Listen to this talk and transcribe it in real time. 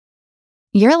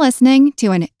You're listening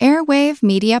to an Airwave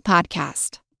Media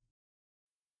Podcast.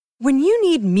 When you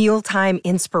need mealtime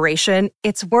inspiration,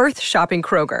 it's worth shopping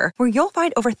Kroger, where you'll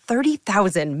find over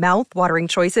 30,000 mouth-watering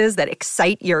choices that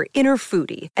excite your inner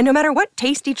foodie. And no matter what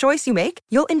tasty choice you make,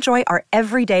 you'll enjoy our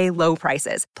everyday low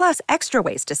prices, plus extra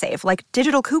ways to save, like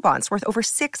digital coupons worth over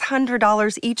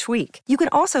 $600 each week. You can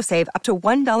also save up to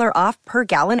 $1 off per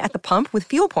gallon at the pump with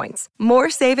fuel points.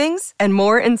 More savings and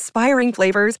more inspiring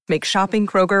flavors make shopping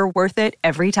Kroger worth it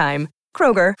every time.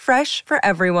 Kroger, fresh for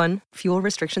everyone. Fuel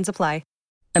restrictions apply.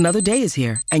 Another day is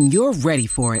here, and you're ready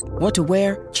for it. What to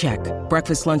wear? Check.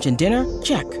 Breakfast, lunch, and dinner?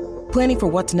 Check. Planning for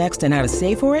what's next and how to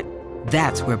save for it?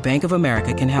 That's where Bank of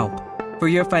America can help. For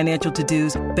your financial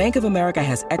to-dos, Bank of America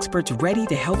has experts ready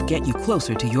to help get you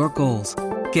closer to your goals.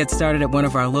 Get started at one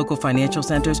of our local financial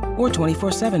centers or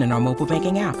 24/7 in our mobile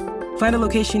banking app. Find a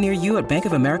location near you at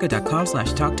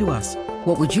bankofamerica.com/talktous.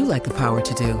 What would you like the power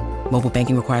to do? Mobile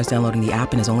banking requires downloading the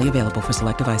app and is only available for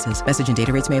select devices. Message and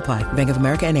data rates may apply. Bank of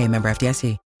America N.A., member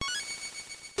FDIC.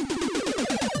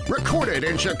 Recorded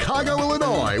in Chicago,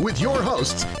 Illinois, with your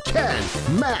hosts, Ken,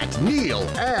 Matt, Neil,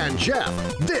 and Jeff.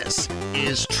 This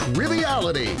is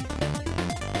Triviality.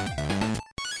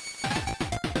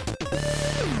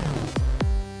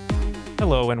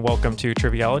 Hello and welcome to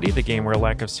Triviality, the game where a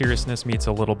lack of seriousness meets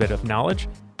a little bit of knowledge.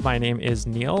 My name is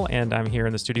Neil, and I'm here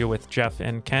in the studio with Jeff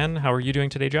and Ken. How are you doing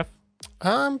today, Jeff?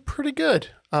 I'm pretty good.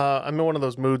 I'm in one of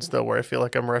those moods, though, where I feel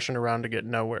like I'm rushing around to get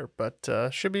nowhere, but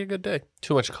should be a good day.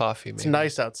 Too much coffee, maybe. It's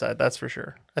nice outside, that's for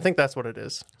sure. I think that's what it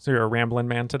is. So you're a rambling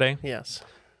man today? Yes.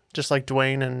 Just like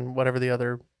Dwayne and whatever the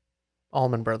other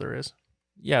almond brother is.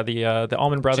 Yeah, the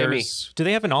Almond Brothers. Jimmy. Do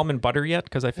they have an almond butter yet?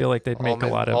 Because I feel like they'd make a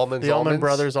lot of... almonds, The Almond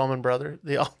Brothers, Almond Brother.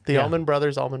 The Yeah. Almond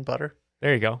Brothers, Almond Butter.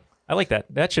 There you go. I like that.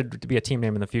 That should be a team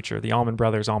name in the future. The Almond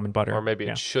Brothers Almond Butter. Or maybe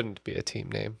yeah. it shouldn't be a team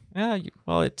name. Yeah,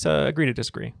 well, it's agree to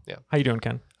disagree. Yeah. How you doing,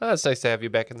 Ken? It's nice to have you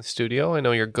back in the studio. I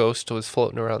know your ghost was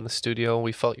floating around the studio.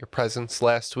 We felt your presence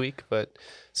last week, but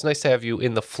it's nice to have you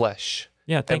in the flesh.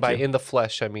 Yeah, thank and by you. in the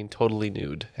flesh, I mean totally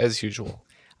nude, as usual.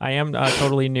 I am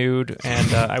totally nude,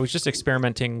 and I was just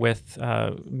experimenting with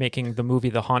making the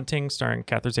movie The Haunting, starring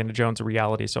Catherine Zeta-Jones, a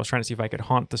reality. So I was trying to see if I could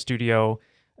haunt the studio,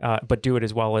 but do it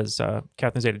as well as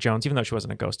Catherine Zeta-Jones, even though she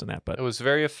wasn't a ghost in that. But It was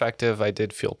very effective. I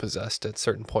did feel possessed at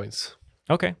certain points.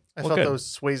 okay, I well, felt good.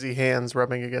 those Swayze hands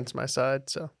rubbing against my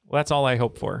side, so. Well, that's all I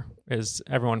hope for, is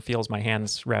everyone feels my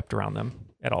hands wrapped around them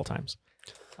at all times.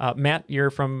 Matt,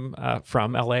 you're from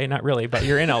LA, not really, but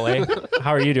you're in LA. How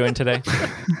are you doing today?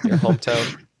 Your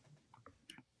hometown.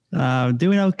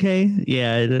 Doing okay.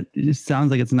 Yeah, it just sounds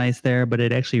like it's nice there, but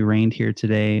it actually rained here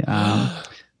today.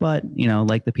 But,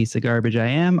 like the piece of garbage I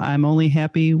am, I'm only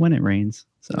happy when it rains.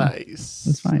 So Nice.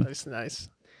 That's fine. Nice.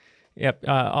 Yep,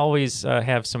 always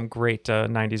have some great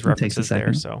 90s references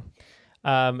there. So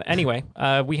anyway,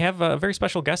 we have a very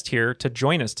special guest here to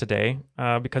join us today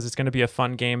because it's going to be a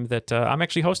fun game that I'm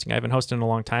actually hosting. I haven't hosted in a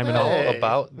long time. And All Hey,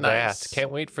 about nice. that.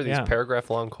 Can't wait for these Yeah.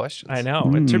 paragraph-long questions. I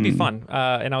know. It should be fun.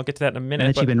 And I'll get to that in a I minute.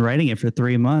 bet you've been writing it for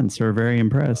 3 months. We're very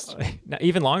impressed.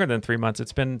 Even longer than 3 months.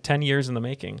 It's been 10 years in the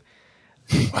making.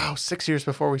 Wow, 6 years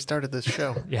before we started this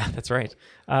show. Yeah, that's right.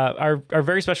 Our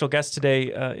very special guest today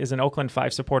is an Oakland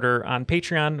 5 supporter on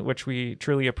Patreon, which we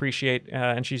truly appreciate.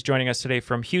 And she's joining us today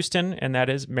from Houston, and that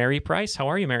is Mary Price. How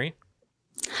are you, Mary?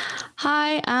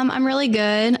 Hi, I'm really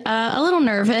good. A little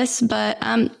nervous, but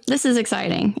this is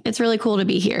exciting. It's really cool to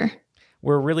be here.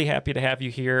 We're really happy to have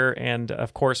you here. And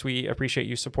of course, we appreciate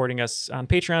you supporting us on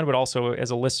Patreon, but also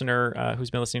as a listener who's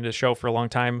been listening to the show for a long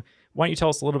time. Why don't you tell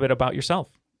us a little bit about yourself?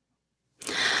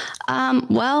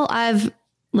 Well, I've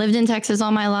lived in Texas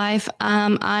all my life.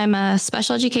 I'm a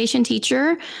special education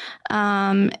teacher,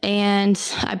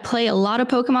 and I play a lot of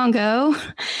Pokemon Go.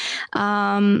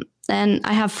 And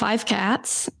I have 5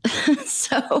 cats.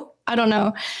 So I don't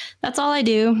know. That's all I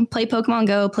do. Play Pokemon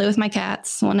Go, play with my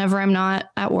cats whenever I'm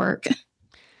not at work.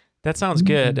 That sounds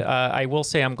good. I will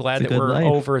say I'm glad It's a that good we're life.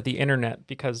 over the internet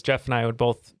because Jeff and I would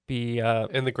both be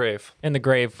In the grave. in the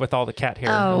grave with all the cat hair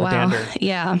Oh, and the wow. dander.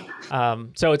 Yeah.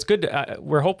 So it's good.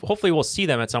 We're hopefully we'll see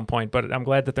them at some point, but I'm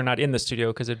glad that they're not in the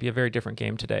studio because it'd be a very different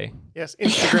game today. Yes,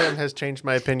 Instagram has changed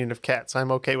my opinion of cats.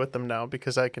 I'm okay with them now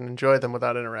because I can enjoy them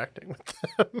without interacting with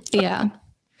them. Yeah.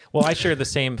 Well, I share the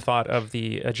same thought of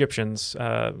the Egyptians.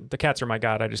 The cats are my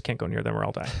god. I just can't go near them or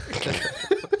I'll die.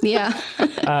 Yeah.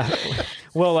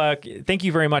 Well, thank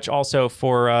you very much also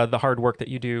for the hard work that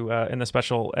you do in the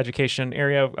special education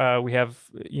area. We have,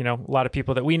 a lot of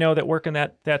people that we know that work in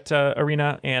that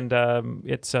arena, and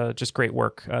it's just great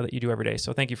work that you do every day.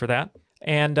 So thank you for that.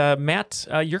 And Matt,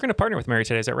 you're going to partner with Mary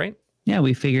today, is that right? Yeah,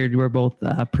 we figured we're both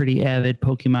pretty avid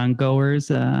Pokemon goers.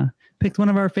 picked one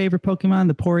of our favorite Pokemon,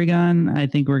 the Porygon. I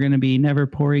think we're going to be never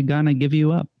Porygonna give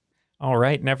you up. All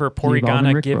right, never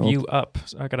Porygonna give you up.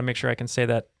 So I got to make sure I can say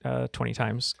that 20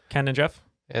 times. Ken and Jeff?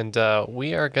 And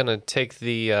we are going to take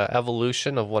the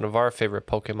evolution of one of our favorite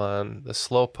Pokemon, the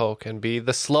Slowpoke, and be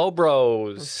the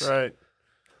Slowbros. That's right.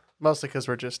 Mostly because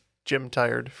we're just gym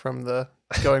tired from the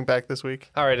going back this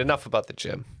week. All right, enough about the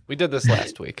gym. We did this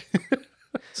last week.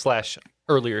 /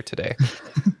 earlier today.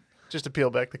 Just to peel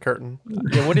back the curtain.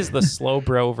 Yeah, what is the slow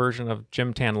bro version of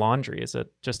Gym Tan Laundry? Is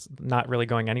it just not really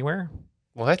going anywhere?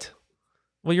 What?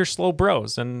 Well, you're slow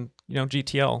bros and,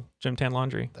 GTL, Gym Tan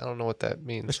Laundry. I don't know what that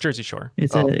means. It's Jersey Shore.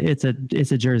 It's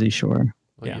a Jersey Shore.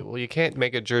 Well, you can't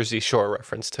make a Jersey Shore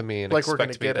reference to me and Like we're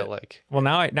expect gonna me get to it. like. Well,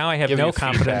 now I have Give no you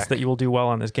confidence feedback. that you will do well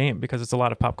on this game because it's a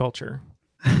lot of pop culture.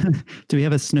 Do we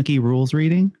have a Snooki rules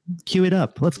reading? Cue it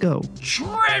up. Let's go.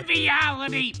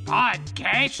 Triviality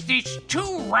Podcast is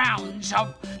 2 rounds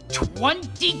of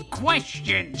 20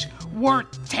 questions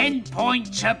worth 10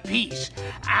 points apiece.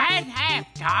 At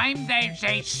halftime, there's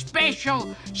a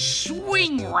special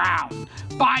swing round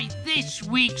by this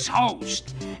week's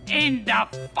host. In the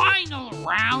final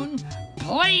round,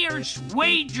 players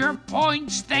wager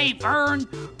points they've earned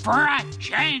for a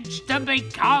chance to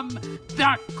become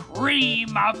the cream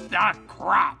of the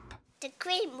crop. The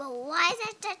cream will rise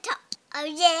at the top. Oh,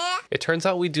 yeah? It turns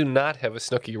out we do not have a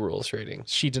Snooki rules rating,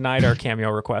 She denied our cameo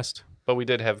request. but we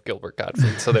did have Gilbert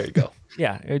Gottfried, so there you go.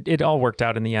 Yeah, it all worked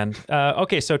out in the end.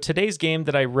 Okay, so today's game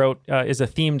that I wrote is a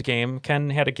themed game. Ken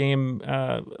had a game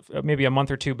maybe a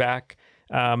month or two back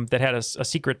that had a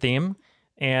secret theme.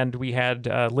 And we had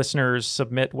listeners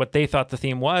submit what they thought the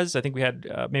theme was. I think we had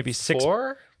maybe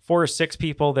 4 or 6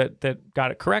 people that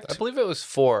got it correct. I believe it was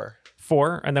 4.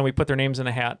 4, and then we put their names in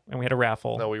a hat, and we had a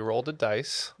raffle. No, we rolled a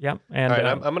dice. Yep. And All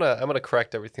right, I'm gonna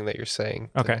correct everything that you're saying.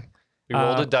 Okay. Today. We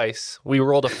rolled a dice. We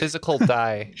rolled a physical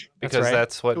die because right.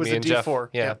 that's what It was me a and Jeff. D4,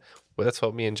 Yeah, well, that's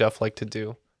what me and Jeff like to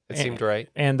do. It seemed right.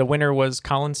 And the winner was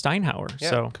Colin Steinhauer. Yeah,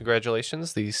 So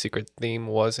congratulations. The secret theme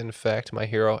was in fact My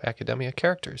Hero Academia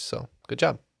characters. So good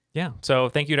job. yeah. So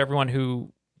thank you to everyone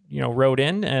who wrote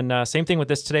in. And same thing with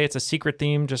this today. It's a secret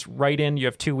theme. Just write in. You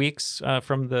have 2 weeks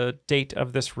from the date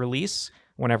of this release,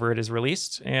 whenever it is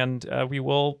released, and we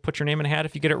will put your name in a hat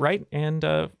if you get it right and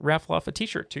raffle off a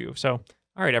T-shirt to you. So,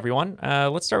 all right, everyone.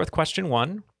 Let's start with question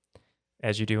 1,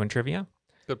 as you do in trivia.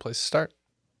 Good place to start.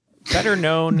 Better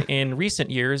known in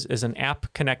recent years as an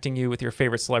app connecting you with your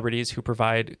favorite celebrities who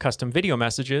provide custom video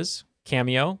messages,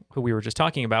 Cameo, who we were just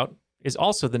talking about, is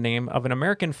also the name of an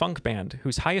American funk band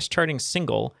whose highest charting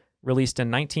single, released in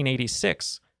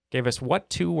 1986, gave us what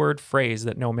 2-word phrase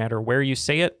that no matter where you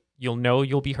say it, you'll know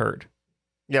you'll be heard?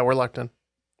 Yeah, we're locked in.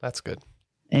 That's good.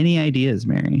 Any ideas,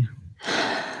 Mary?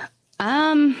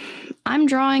 I'm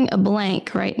drawing a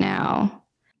blank right now.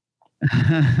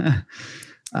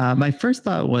 My first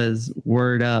thought was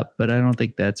Word Up, but I don't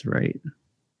think that's right.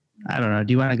 I don't know.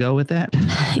 Do you want to go with that?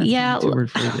 Yeah.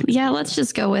 2-word phrase. Yeah, let's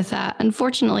just go with that.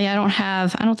 Unfortunately, I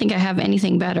don't think I have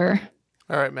anything better.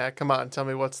 All right, Matt, come on. Tell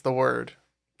me what's the word.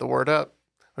 The word up.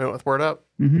 We went with word up.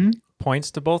 Mm-hmm. Points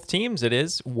to both teams. It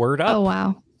is Word Up. Oh,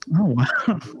 wow. Oh,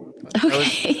 wow.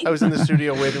 Okay. I was in the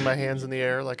studio waving my hands in the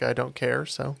air like I don't care,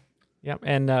 so. Yep.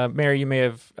 And Mary, you may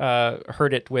have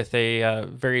heard it with a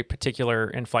very particular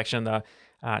inflection. The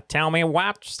tell me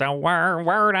what's the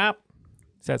word up.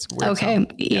 That's weird. Okay.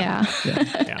 Sound. Yeah.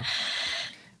 Yeah.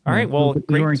 All right. Well, we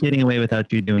great. weren't getting away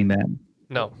without you doing that.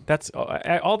 No. That's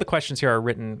all the questions here are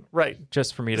written Right.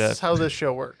 just for me This to. is how this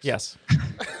show works. Yes.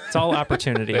 It's all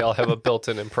opportunity. They all have a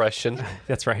built-in impression.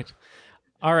 That's right.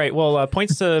 All right. Well,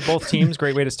 points to both teams.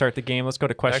 Great way to start the game. Let's go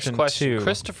to question Next question. 2.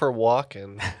 Christopher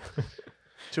Walken.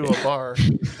 To a bar.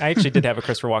 I actually did have a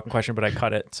Christopher Walken question, but I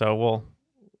cut it. So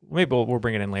we'll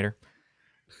bring it in later.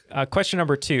 Question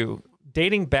number 2.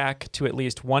 Dating back to at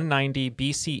least 190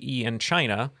 BCE in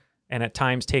China, and at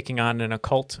times taking on an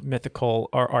occult, mythical,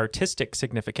 or artistic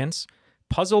significance,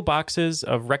 puzzle boxes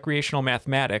of recreational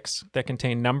mathematics that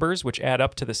contain numbers which add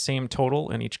up to the same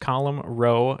total in each column,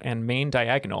 row, and main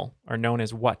diagonal are known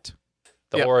as what?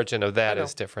 The Yeah. origin of that I know.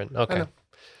 is different. I Okay. know.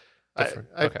 Different.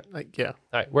 I- Okay. yeah. All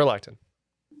right. We're locked in.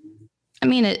 I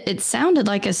mean, it sounded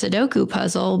like a Sudoku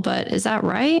puzzle, but is that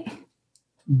right?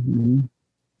 Mhm.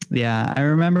 Yeah, I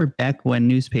remember back when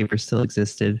newspapers still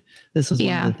existed. This was one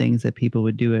Yeah. of the things that people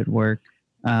would do at work.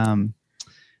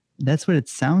 That's what it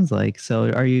sounds like.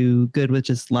 So, are you good with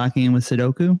just locking in with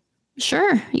Sudoku?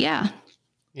 Sure. Yeah.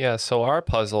 Yeah, so our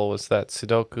puzzle was that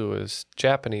Sudoku is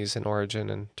Japanese in origin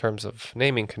in terms of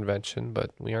naming convention,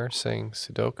 but we are saying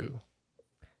Sudoku.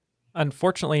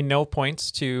 Unfortunately, no points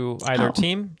to either Oh.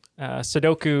 team.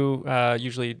 Sudoku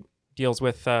usually deals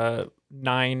with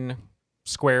 9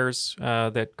 squares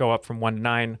that go up from 1 to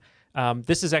 9.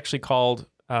 This is actually called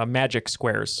magic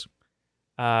squares.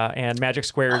 And magic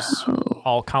squares,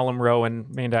 all column, row, and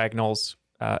main diagonals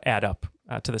add up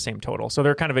to the same total. So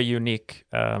they're kind of a unique,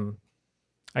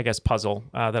 I guess, puzzle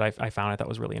that I found. I thought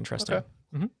was really interesting. Okay.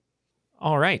 Mm-hmm.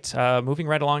 All right. Moving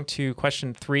right along to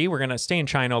question 3. We're going to stay in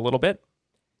China a little bit.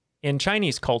 In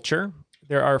Chinese culture,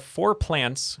 there are 4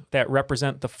 plants that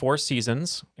represent the 4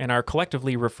 seasons and are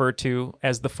collectively referred to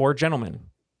as the 4 gentlemen,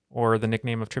 or the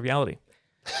nickname of triviality.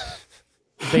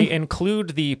 They include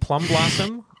the plum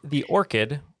blossom, the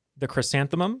orchid, the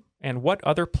chrysanthemum, and what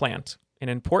other plant, an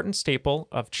important staple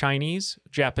of Chinese,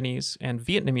 Japanese, and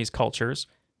Vietnamese cultures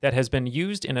that has been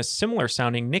used in a similar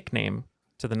sounding nickname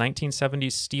to the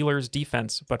 1970s Steelers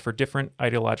defense, but for different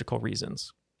ideological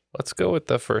reasons. Let's go with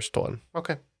the first one.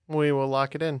 Okay. We will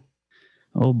lock it in.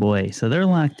 Oh boy. So they're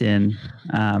locked in.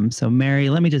 So Mary,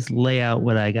 let me just lay out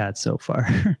what I got so far.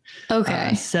 Okay.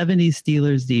 70s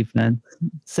Steelers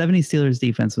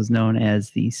defense was known as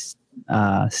the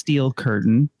Steel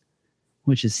Curtain,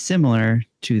 which is similar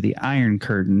to the Iron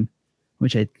Curtain,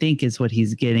 which I think is what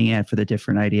he's getting at for the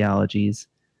different ideologies.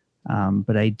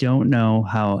 But I don't know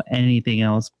how anything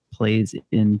else plays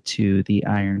into the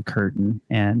Iron Curtain.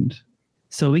 And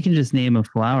so we can just name a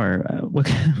flower. What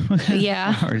kind of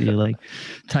flower do you like?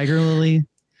 Tiger lily?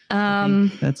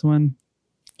 That's one.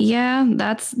 Yeah,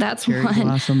 that's Cherry one.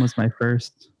 blossom was my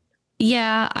first.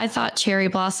 Yeah, I thought cherry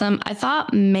blossom. I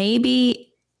thought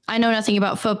maybe, I know nothing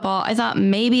about football. I thought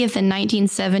maybe if the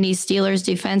 1970s Steelers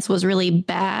defense was really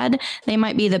bad, they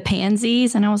might be the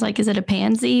pansies. And I was like, is it a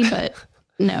pansy? But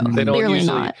no, clearly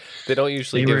not. They don't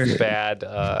usually give bad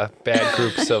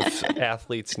groups of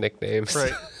athletes nicknames.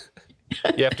 Right.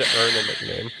 You have to earn a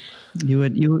nickname.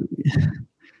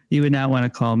 You would not want to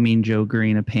call Mean Joe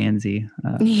Green a pansy.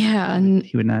 Yeah.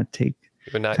 He would not take.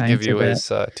 He would not give you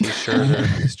his T-shirt or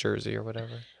his jersey or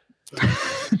whatever.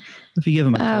 If you give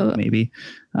him a coat, maybe.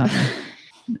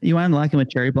 You want to lock him with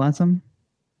cherry blossom?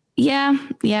 Yeah.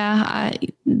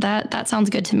 That sounds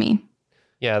good to me.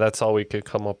 Yeah, that's all we could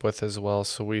come up with as well.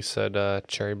 So we said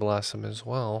cherry blossom as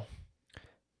well.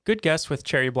 Good guess with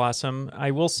cherry blossom. I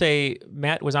will say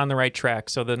Matt was on the right track.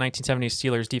 So the 1970s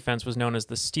Steelers defense was known as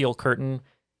the Steel Curtain.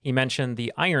 He mentioned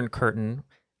the Iron Curtain,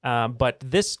 but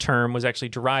this term was actually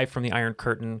derived from the Iron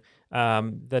Curtain.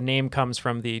 The name comes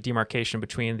from the demarcation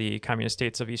between the communist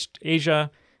states of East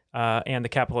Asia and the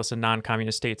capitalist and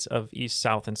non-communist states of East,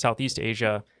 South, and Southeast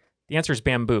Asia. The answer is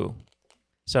bamboo.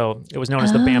 So it was known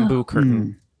as the bamboo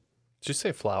curtain. Did you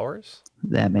say flowers?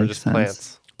 That makes or just sense.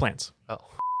 Plants? Plants. Oh.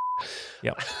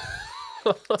 Yep.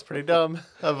 That's pretty dumb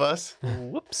of us.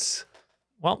 Whoops.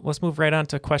 Well, let's move right on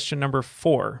to question number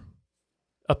 4.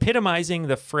 Epitomizing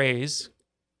the phrase,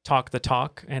 talk the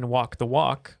talk and walk the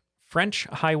walk, French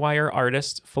high-wire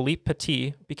artist Philippe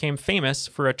Petit became famous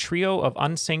for a trio of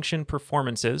unsanctioned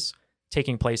performances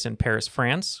taking place in Paris,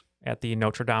 France, at the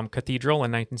Notre Dame Cathedral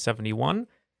in 1971,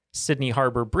 Sydney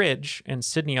Harbour Bridge in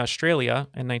Sydney, Australia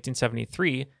in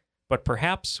 1973, but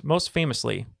perhaps most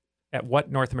famously, at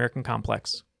what North American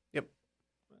complex? Yep.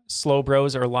 Slow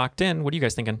bros are locked in. What are you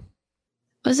guys thinking?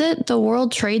 Was it the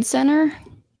World Trade Center?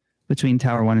 Between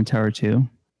Tower 1 and Tower 2.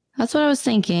 That's what I was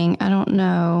thinking. I don't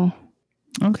know.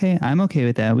 Okay, I'm okay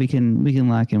with that. We can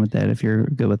lock in with that if you're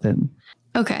good with it.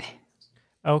 Okay.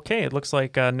 Okay, it looks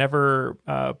like never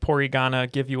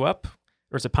Porigana give you up,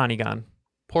 or is it Panigan?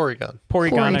 Porygon.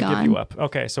 Porigana give you up.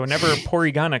 Okay, so never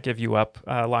Porigana give you up.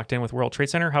 Locked in with World Trade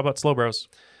Center. How about Slow Bros?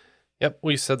 Yep,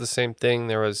 we said the same thing.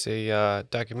 There was a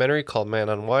documentary called Man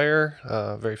on Wire,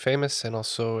 very famous, and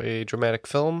also a dramatic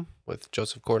film with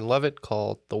Joseph Gordon-Levitt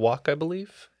called The Walk, I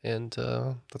believe, and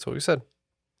that's what we said.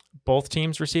 Both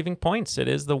teams receiving points. It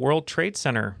is the World Trade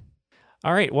Center.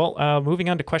 All right, well, moving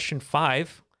on to question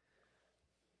 5.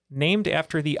 Named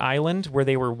after the island where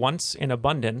they were once in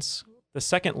abundance, the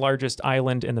second largest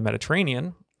island in the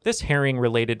Mediterranean, this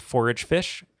herring-related forage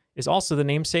fish is also the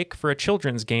namesake for a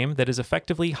children's game that is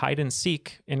effectively hide and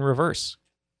seek in reverse.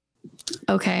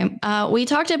 Okay. We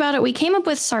talked about it. We came up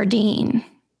with sardine.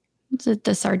 Is it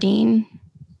the sardine?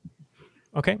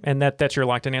 Okay. And that's your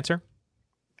locked in answer?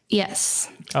 Yes.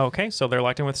 Okay. So they're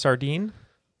locked in with sardine.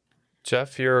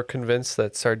 Jeff, you're convinced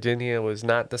that Sardinia was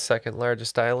not the second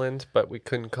largest island, but we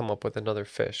couldn't come up with another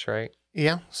fish, right?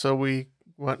 Yeah. So we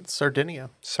went Sardinia.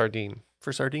 Sardine.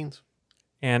 For sardines.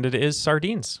 And it is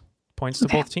sardines. Points to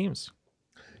both teams.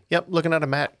 Yep, looking at a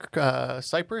map,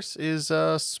 Cyprus is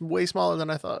way smaller than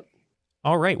I thought.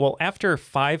 All right. Well, after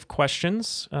 5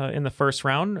 questions in the first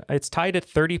round, it's tied at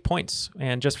 30 points.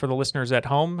 And just for the listeners at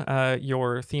home,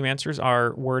 your theme answers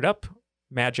are Word Up,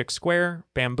 Magic Square,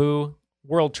 Bamboo,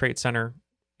 World Trade Center,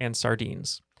 and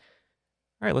Sardines.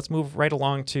 All right, let's move right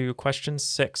along to question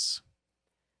 6.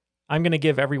 I'm going to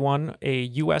give everyone a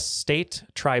U.S. state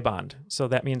tri-bond. So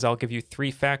that means I'll give you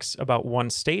 3 facts about one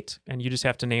state, and you just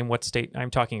have to name what state I'm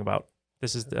talking about.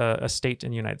 This is a state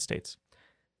in the United States.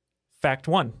 Fact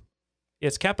 1.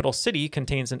 Its capital city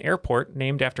contains an airport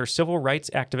named after civil rights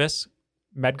activist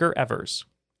Medgar Evers.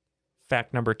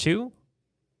 Fact number 2.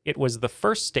 It was the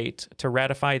first state to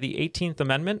ratify the 18th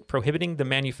Amendment prohibiting the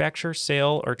manufacture,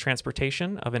 sale, or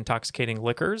transportation of intoxicating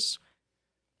liquors.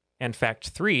 And fact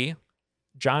 3.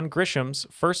 John Grisham's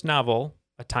first novel,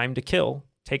 A Time to Kill,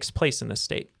 takes place in this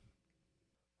state.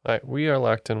 All right, we are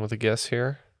locked in with a guess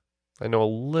here. I know a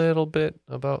little bit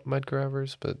about Medgar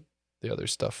Evers, but the other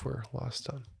stuff we're lost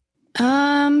on.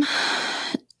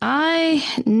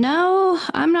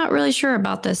 I'm not really sure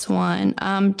about this one.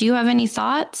 Do you have any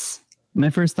thoughts? My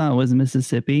first thought was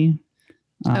Mississippi.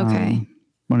 Okay.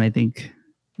 When I think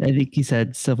he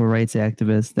said civil rights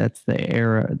activist, that's the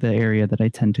area that I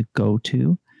tend to go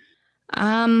to.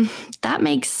 That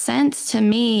makes sense to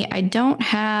me. I don't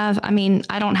have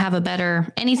a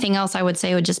better, anything else I would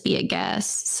say would just be a guess.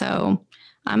 So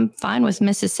I'm fine with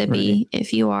Mississippi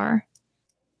if you are.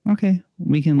 Okay.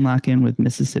 We can lock in with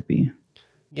Mississippi.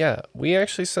 Yeah, we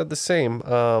actually said the same.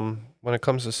 When it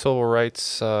comes to civil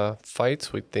rights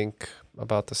fights, we think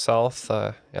about the South,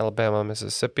 Alabama,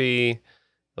 Mississippi,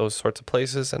 those sorts of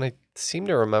places. And I seem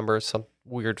to remember some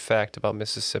weird fact about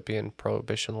Mississippi and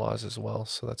prohibition laws as well.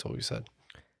 So that's what we said.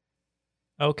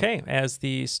 Okay, as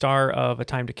the star of A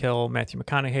Time to Kill, Matthew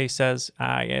McConaughey says,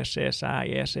 I.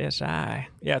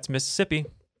 Yeah, it's Mississippi.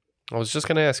 I was just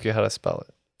going to ask you how to spell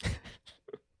it.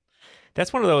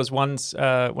 That's one of those ones,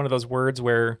 one of those words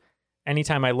where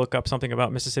anytime I look up something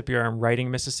about Mississippi or I'm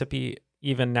writing Mississippi,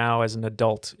 even now as an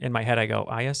adult, in my head I go,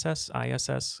 ISS,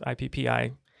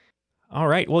 IPPI. All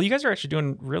right. Well, you guys are actually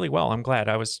doing really well. I'm glad.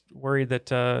 I was worried that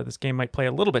this game might play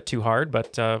a little bit too hard,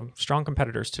 but strong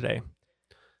competitors today.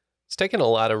 It's taken a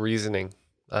lot of reasoning,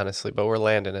 honestly, but we're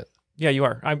landing it. Yeah, you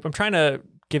are. I'm trying to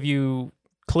give you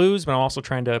clues, but I'm also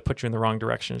trying to put you in the wrong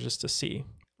direction just to see.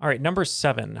 All right, number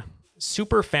 7.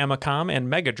 Super Famicom and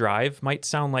Mega Drive might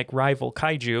sound like rival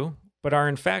kaiju, but are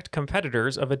in fact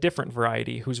competitors of a different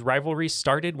variety whose rivalry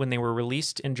started when they were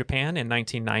released in Japan in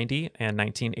 1990 and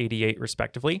 1988,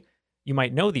 respectively. You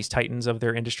might know these titans of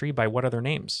their industry by what other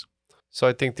names? So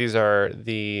I think these are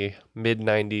the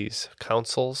mid-90s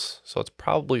consoles. So it's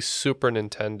probably Super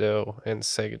Nintendo and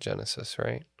Sega Genesis,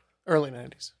 right? Early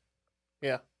 90s.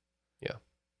 Yeah. Yeah.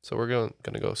 So we're going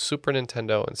to go Super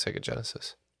Nintendo and Sega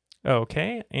Genesis.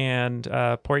 Okay. And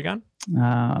Porygon?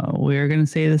 We're going to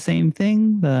say the same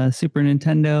thing, the Super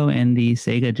Nintendo and the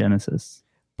Sega Genesis.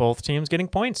 Both teams getting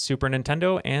points, Super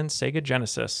Nintendo and Sega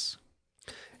Genesis.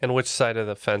 And which side of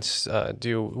the fence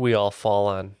do we all fall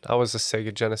on? I was a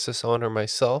Sega Genesis owner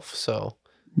myself, so...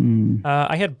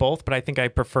 I had both, but I think I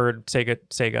preferred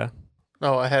Sega.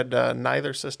 Oh, I had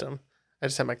neither system. I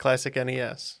just had my classic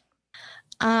NES.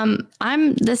 I'm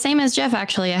the same as Jeff,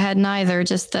 actually. I had neither,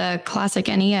 just the classic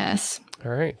NES.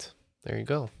 All right. There you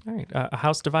go. All right. A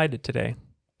house divided today.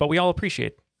 But we all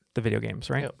appreciate the video games,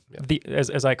 right? Yep.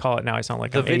 As I call it now, I sound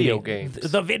like the video games.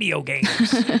 The video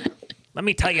games. Let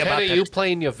me tell you about you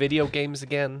playing your video games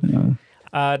again?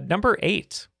 Number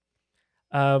 8.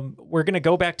 We're going to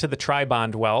go back to the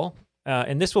tri-bond well.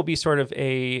 And this will be sort of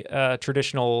a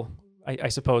traditional, I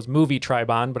suppose, movie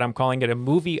tri-bond, but I'm calling it a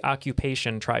movie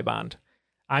occupation tri-bond.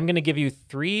 I'm going to give you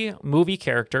 3 movie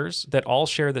characters that all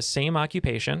share the same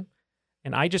occupation,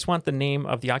 and I just want the name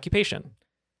of the occupation.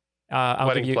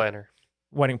 Wedding planner.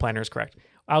 Wedding planner is correct.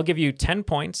 I'll give you 10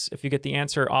 points if you get the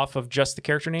answer off of just the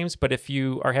character names, but if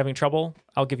you are having trouble,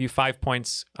 I'll give you 5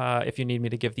 points if you need me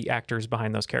to give the actors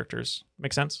behind those characters.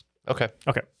 Make sense? Okay.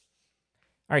 Okay.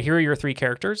 All right, here are your 3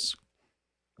 characters.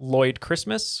 Lloyd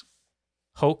Christmas,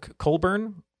 Hoke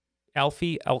Colburn,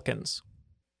 Alfie Elkins.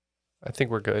 I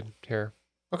think we're good here.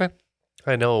 Okay.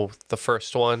 I know the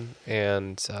first one,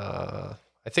 and I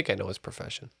think I know his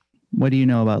profession. What do you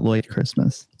know about Lloyd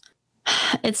Christmas?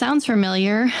 It sounds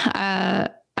familiar. I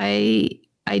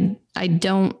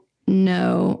don't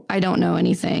know. I don't know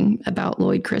anything about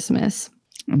Lloyd Christmas.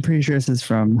 I'm pretty sure this is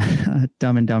from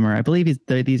Dumb and Dumber. I believe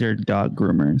these are dog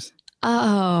groomers.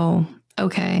 Oh,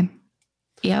 okay.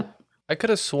 Yep. I could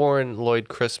have sworn Lloyd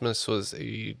Christmas was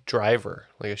a driver,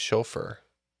 like a chauffeur.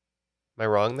 Am I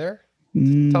wrong there?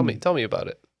 Tell me about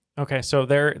it. Okay, so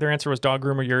their answer was dog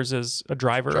groomer. Yours is a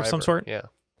driver of some sort? Yeah.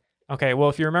 Okay, well,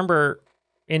 if you remember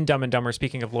in Dumb and Dumber,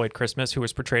 speaking of Lloyd Christmas, who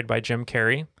was portrayed by Jim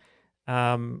Carrey,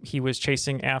 he was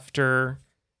chasing after,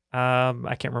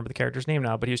 I can't remember the character's name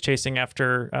now, but he was chasing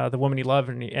after the woman he loved,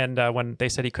 and when they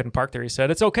said he couldn't park there, he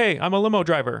said, "It's okay, I'm a limo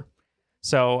driver."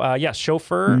 So, yes,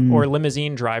 chauffeur or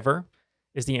limousine driver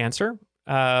is the answer.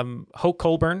 Hoke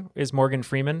Colburn is Morgan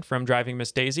Freeman from Driving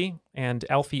Miss Daisy, and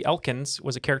Alfie Elkins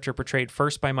was a character portrayed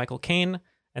first by Michael Caine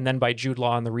and then by Jude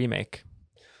Law in the remake.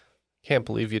 Can't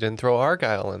believe you didn't throw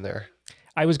Argyle in there.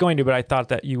 I was going to, but I thought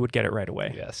that you would get it right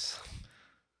away. Yes.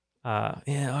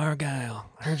 Yeah, Argyle.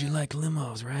 I heard you like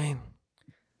limos, right?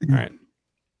 All right.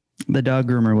 The dog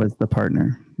groomer was the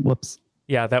partner. Whoops.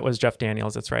 Yeah, that was Jeff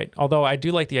Daniels. That's right. Although I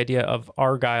do like the idea of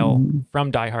Argyle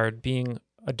from Die Hard being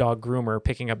a dog groomer,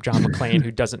 picking up John McClane,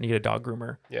 who doesn't need a dog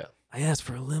groomer. Yeah. I asked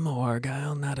for a limo,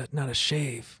 Argyle, not a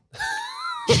shave.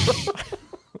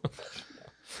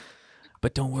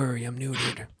 But don't worry, I'm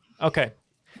neutered. Okay.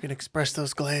 You can express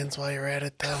those glands while you're at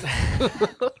it, though.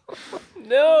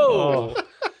 No.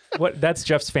 What? That's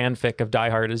Jeff's fanfic of Die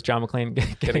Hard is John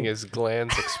McClane Getting his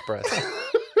glands expressed.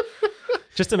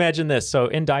 Just imagine this. So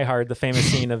in Die Hard, the famous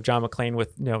scene of John McClane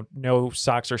with no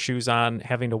socks or shoes on,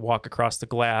 having to walk across the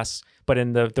glass. But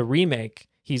in the remake,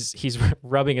 he's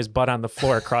rubbing his butt on the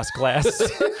floor across glass.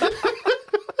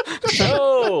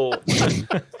 No.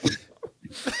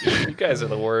 You guys are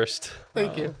the worst.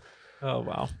 Thank you. Oh,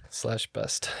 wow. /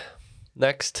 best.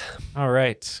 Next. All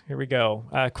right. Here we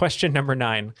go. Question number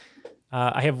 9.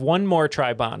 I have one more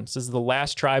tri-bond. This is the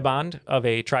last tri-bond of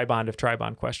a tri-bond of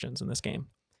tri-bond questions in this game.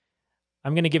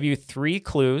 I'm going to give you 3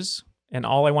 clues, and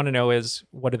all I want to know is,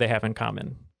 what do they have in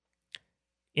common?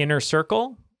 Inner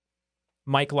Circle,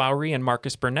 Mike Lowry and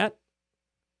Marcus Burnett,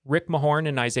 Rick Mahorn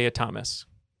and Isaiah Thomas.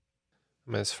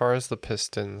 As far as the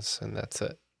Pistons, and that's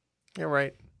it. You're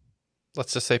right.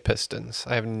 Let's just say Pistons.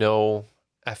 I have no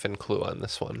effing clue on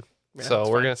this one. Yeah, so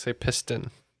we're going to say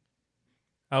Piston.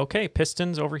 Okay,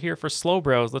 Pistons over here for Slow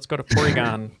Bros. Let's go to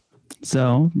Porygon.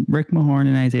 So Rick Mahorn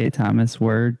and Isaiah Thomas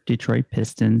were Detroit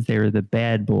Pistons. They were the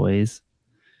bad boys.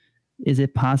 Is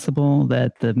it possible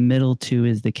that the middle 2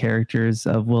 is the characters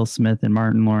of Will Smith and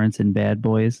Martin Lawrence in Bad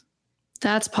Boys?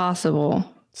 That's possible.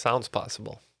 Sounds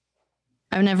possible.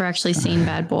 I've never actually seen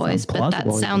Bad Boys, but that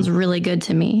plausible, sounds really good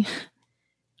to me.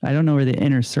 I don't know where the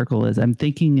Inner Circle is. I'm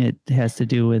thinking it has to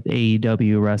do with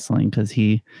AEW wrestling because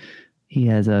he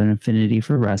has an affinity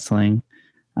for wrestling.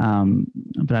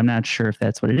 But I'm not sure if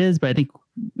that's what it is. But I think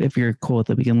if you're cool with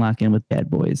it, we can lock in with Bad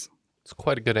Boys. It's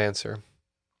quite a good answer.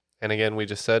 And again, we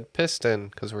just said Piston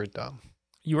because we're dumb.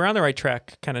 You were on the right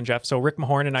track, Ken and Jeff. So Rick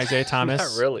Mahorn and Isaiah Thomas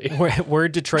Not really. were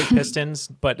Detroit Pistons,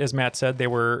 but as Matt said, they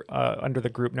were under the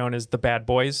group known as the Bad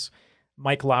Boys.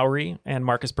 Mike Lowry and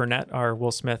Marcus Burnett are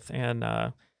Will Smith and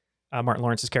Martin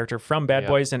Lawrence's character from Bad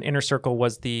Boys, and Inner Circle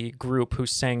was the group who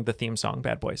sang the theme song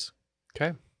Bad Boys.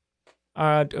 Okay.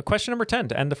 Question number 10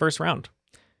 to end the first round.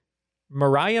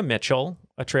 Mariah Mitchell,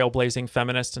 a trailblazing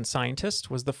feminist and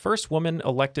scientist, was the first woman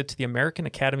elected to the American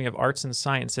Academy of Arts and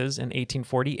Sciences in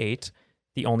 1848,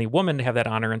 the only woman to have that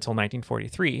honor until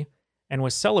 1943, and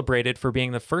was celebrated for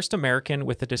being the first American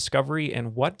with a discovery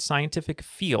in what scientific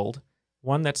field,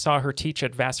 one that saw her teach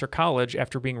at Vassar College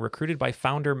after being recruited by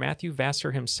founder Matthew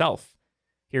Vassar himself.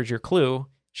 Here's your clue.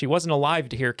 She wasn't alive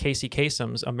to hear Casey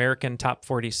Kasem's American Top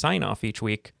 40 sign-off each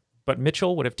week, but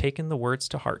Mitchell would have taken the words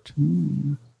to heart.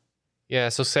 Yeah,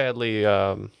 so sadly,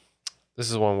 this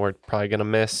is one we're probably going to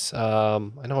miss. I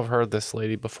know I've heard this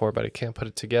lady before, but I can't put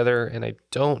it together, and I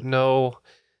don't know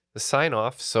the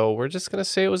sign-off, so we're just going to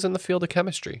say it was in the field of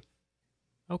chemistry.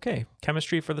 Okay,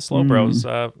 chemistry for the Slow Bros.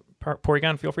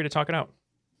 Porygon, feel free to talk it out.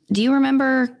 Do you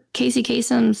remember Casey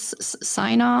Kasem's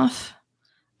sign-off?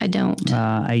 I don't.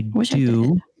 I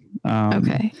do.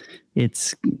 Okay.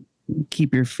 It's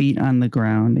keep your feet on the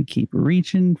ground and keep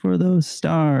reaching for those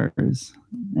stars.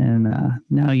 And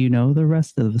now you know the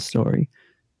rest of the story,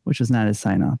 which was not his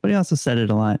sign-off, but he also said it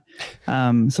a lot.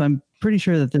 So I'm pretty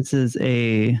sure that this is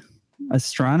a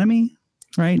astronomy,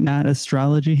 right? Not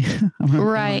astrology.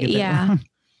 Right, yeah. Wrong.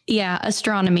 Yeah,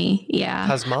 astronomy, yeah.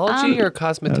 Cosmology or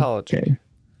cosmetology?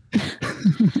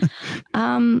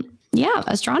 Okay. Yeah,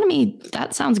 astronomy,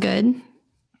 that sounds good.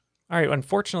 All right,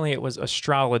 unfortunately, it was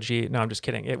astrology. No, I'm just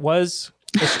kidding. It was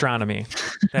astronomy.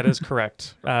 That is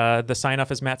correct. The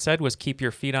sign-off, as Matt said, was keep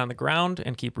your feet on the ground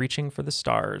and keep reaching for the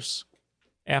stars.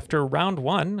 After round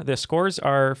 1, the scores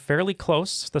are fairly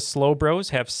close. The Slow Bros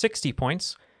have 60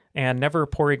 points, and Never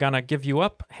Porygonna Give You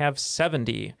Up have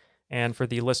 70. And for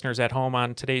the listeners at home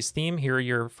on today's theme, here are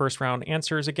your first round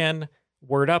answers again.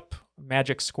 Word Up,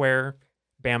 Magic Square,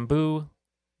 Bamboo,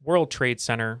 World Trade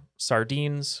Center,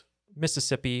 Sardines,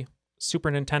 Mississippi, Super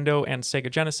Nintendo and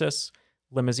Sega Genesis,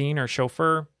 Limousine or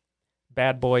Chauffeur,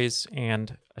 Bad Boys,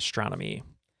 and Astronomy.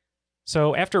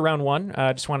 So after round 1,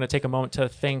 I just want to take a moment to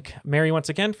thank Mary once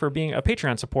again for being a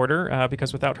Patreon supporter,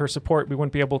 because without her support, we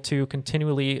wouldn't be able to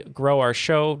continually grow our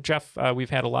show. Jeff, we've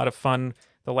had a lot of fun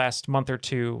the last month or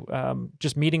two,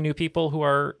 just meeting new people who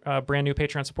are brand new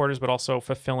Patreon supporters, but also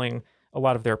fulfilling a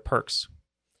lot of their perks.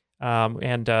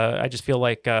 And I just feel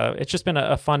like it's just been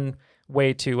a fun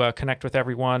way to connect with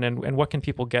everyone. And what can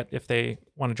people get if they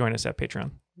want to join us at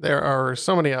Patreon? There are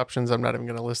so many options. I'm not even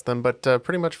going to list them, but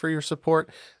pretty much for your support,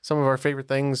 some of our favorite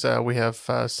things, we have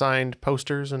signed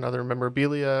posters and other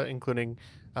memorabilia, including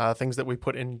things that we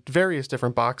put in various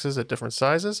different boxes at different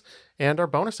sizes, and our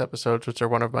bonus episodes, which are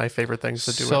one of my favorite things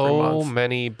to do every month. So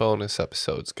many bonus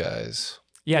episodes, guys.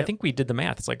 Yeah, I think we did the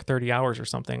math. It's like 30 hours or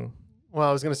something. Well,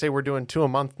 I was going to say we're doing 2 a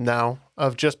month now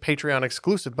of just Patreon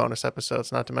exclusive bonus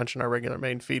episodes, not to mention our regular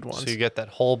main feed ones. So you get that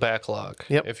whole backlog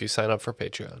if you sign up for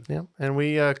Patreon. Yeah, and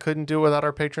we couldn't do it without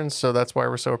our patrons, so that's why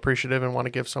we're so appreciative and want to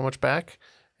give so much back.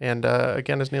 And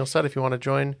again, as Neil said, if you want to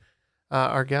join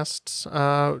our guests,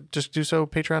 just do so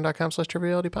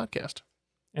patreon.com/trivialitypodcast.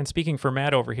 And speaking for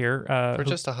Matt over here, for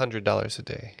just $100 a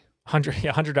day.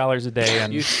 $100 a day,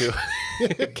 and you too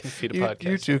can feed a podcaster.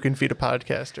 You too can feed a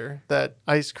podcaster. That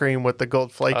ice cream with the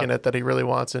gold flake in it that he really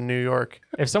wants in New York.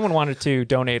 If someone wanted to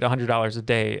donate $100 a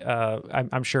day,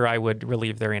 I'm sure I would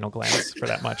relieve their anal glands for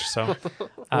that much. So,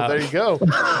 well, there you go.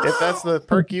 If that's the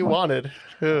perk you wanted.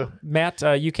 Matt,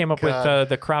 you came up with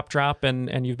the crop drop,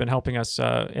 and you've been helping us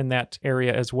in that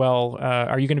area as well.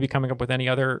 Are you going to be coming up with any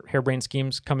other harebrained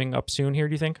schemes coming up soon here,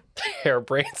 do you think?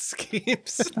 Harebrained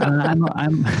schemes?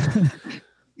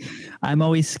 I'm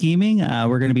always scheming.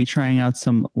 We're going to be trying out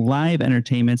some live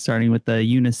entertainment, starting with the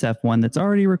UNICEF one that's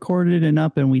already recorded and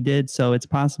up, and we did. So it's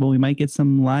possible we might get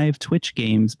some live Twitch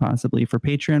games, possibly for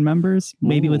Patreon members,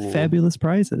 maybe with fabulous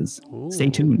prizes. Stay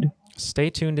tuned.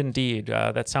 Stay tuned indeed.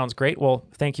 That sounds great. Well,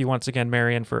 thank you once again,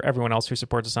 Marion, for everyone else who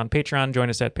supports us on Patreon. Join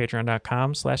us at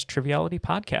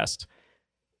patreon.com/trivialitypodcast.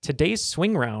 Today's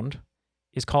swing round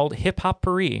is called Hip Hop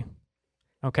Paree.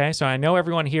 Okay, so I know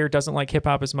everyone here doesn't like hip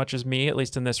hop as much as me, at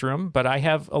least in this room, but I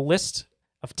have a list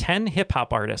of 10 hip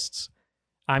hop artists.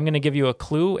 I'm going to give you a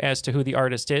clue as to who the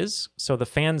artist is, so the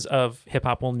fans of hip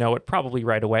hop will know it probably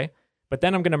right away. But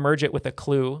then I'm going to merge it with a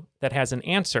clue that has an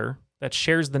answer that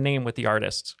shares the name with the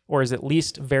artist, or is at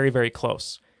least very, very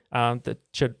close. That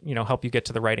should, help you get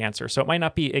to the right answer. So it might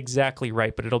not be exactly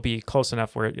right, but it'll be close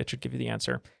enough where it should give you the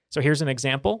answer. So here's an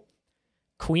example.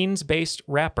 Queens-based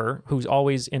rapper who's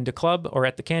always into club or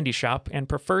at the candy shop and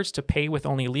prefers to pay with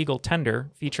only legal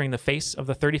tender, featuring the face of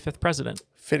the 35th president.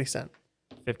 50 Cent.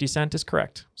 50 Cent is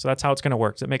correct. So that's how it's going to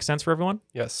work. Does it make sense for everyone?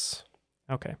 Yes.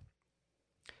 Okay.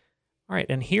 All right,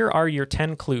 and here are your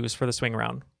 10 clues for the swing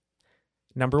round.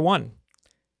 Number 1,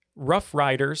 Rough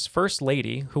Riders' first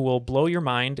lady who will blow your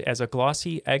mind as a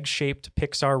glossy, egg-shaped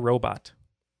Pixar robot.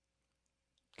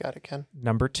 Got it, Ken.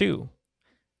 Number 2,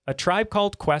 A Tribe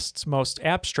Called Quest's most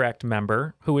abstract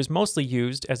member who is mostly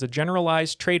used as a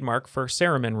generalized trademark for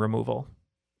cerumen removal.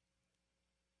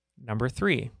 Number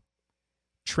 3,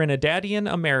 Trinidadian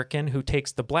American who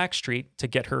takes the Blackstreet to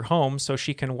get her home so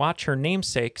she can watch her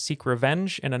namesake seek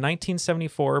revenge in a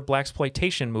 1974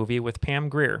 blaxploitation movie with Pam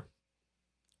Grier.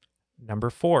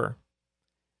 Number 4,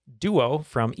 duo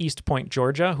from East Point,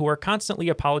 Georgia, who are constantly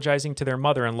apologizing to their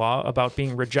mother-in-law about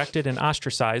being rejected and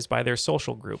ostracized by their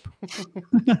social group.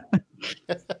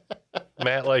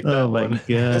 Matt liked that one.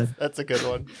 God. That's a good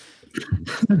one.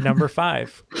 Number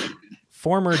 5,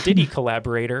 former Diddy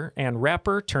collaborator and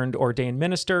rapper turned ordained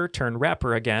minister turned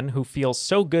rapper again, who feels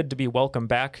so good to be welcomed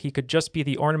back he could just be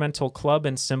the ornamental club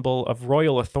and symbol of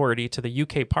royal authority to the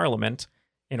UK Parliament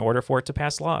in order for it to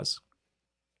pass laws.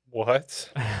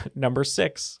 What? Number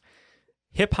 6,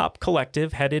 hip-hop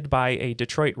collective headed by a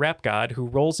Detroit rap god who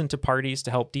rolls into parties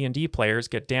to help D&D players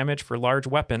get damage for large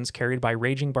weapons carried by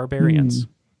raging barbarians.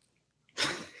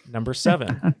 Number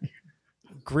 7,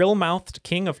 grill-mouthed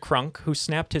king of crunk who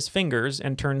snapped his fingers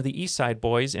and turned the East Side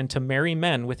Boys into merry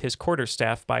men with his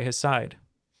quarterstaff by his side.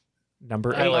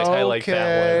 Number 8. I like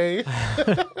that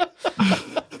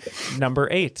one. Number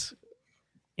 8,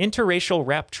 interracial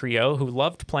rap trio who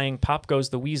loved playing Pop Goes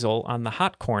the Weasel on the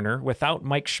hot corner without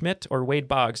Mike Schmidt or Wade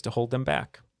Boggs to hold them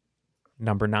back.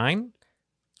 Number 9,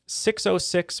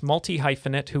 606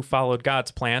 multi-hyphenate who followed God's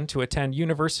plan to attend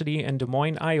university in Des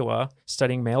Moines, Iowa,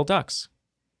 studying male ducks.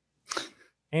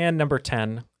 And number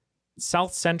 10,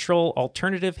 South Central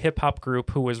alternative hip-hop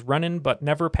group who was running but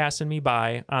never passing me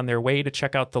by on their way to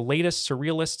check out the latest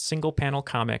surrealist single-panel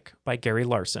comic by Gary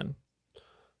Larson.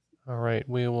 All right,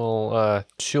 we will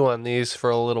chew on these for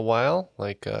a little while,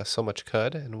 like so much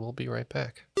cud, and we'll be right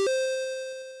back.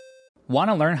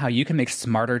 Want to learn how you can make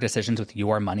smarter decisions with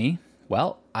your money?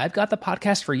 Well, I've got the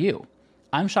podcast for you.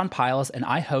 I'm Sean Piles, and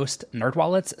I host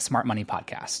NerdWallet's Smart Money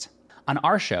Podcast. On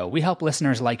our show, we help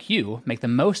listeners like you make the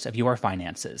most of your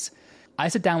finances. I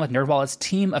sit down with NerdWallet's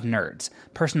team of nerds,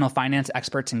 personal finance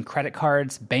experts in credit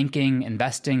cards, banking,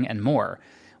 investing, and more.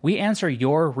 We answer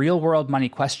your real-world money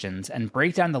questions and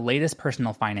break down the latest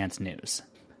personal finance news.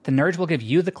 The Nerds will give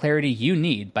you the clarity you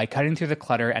need by cutting through the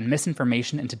clutter and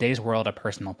misinformation in today's world of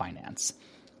personal finance.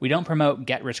 We don't promote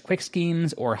get-rich-quick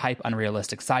schemes or hype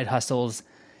unrealistic side hustles.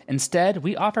 Instead,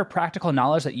 we offer practical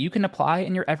knowledge that you can apply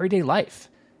in your everyday life.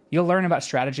 You'll learn about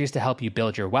strategies to help you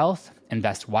build your wealth,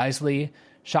 invest wisely,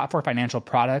 shop for financial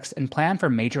products, and plan for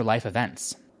major life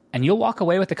events. And you'll walk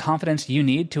away with the confidence you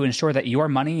need to ensure that your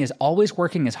money is always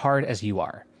working as hard as you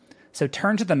are. So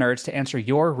turn to the Nerds to answer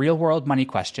your real-world money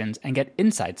questions and get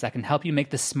insights that can help you make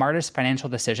the smartest financial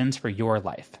decisions for your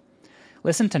life.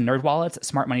 Listen to NerdWallet's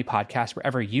Smart Money Podcast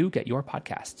wherever you get your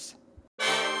podcasts.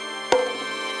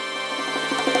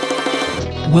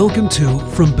 Welcome to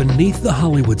From Beneath the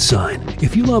Hollywood Sign.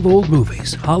 If you love old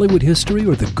movies, Hollywood history,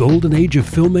 or the golden age of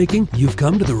filmmaking, you've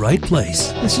come to the right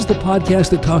place. This is the podcast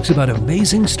that talks about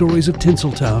amazing stories of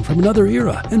Tinseltown from another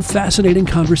era and fascinating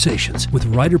conversations with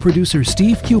writer-producer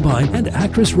Steve Cubine and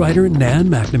actress-writer Nan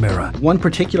McNamara. One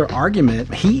particular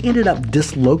argument, he ended up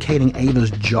dislocating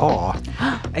Ava's jaw.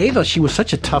 Ava, she was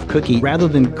such a tough cookie. Rather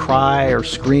than cry or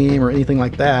scream or anything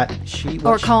like that,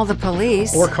 Or call the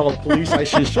police. Or call the police like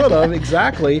she should have,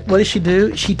 exactly. What does she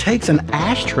do? She takes an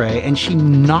ashtray and she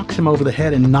knocks him over the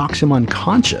head and knocks him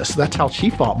unconscious. That's how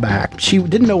she fought back. She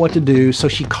didn't know what to do, so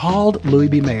she called Louis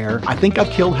B. Mayer. I think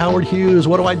I've killed Howard Hughes.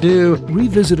 What do I do?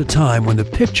 Revisit a time when the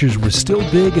pictures were still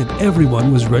big and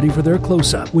everyone was ready for their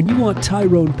close-up. When you want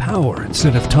Tyrone Power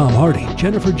instead of Tom Hardy,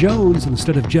 Jennifer Jones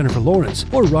instead of Jennifer Lawrence,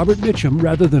 or Robert Mitchum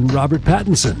rather than Robert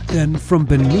Pattinson, then From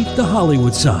Beneath the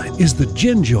Hollywood Sign is the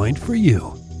gin joint for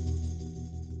you.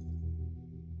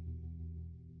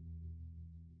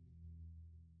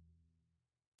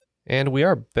 And we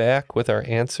are back with our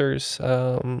answers.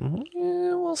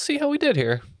 We'll see how we did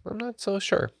here. I'm not so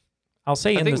sure. I'll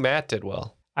say I think Matt did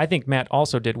well. I think Matt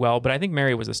also did well, but I think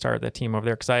Mary was the star of that team over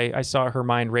there because I saw her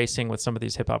mind racing with some of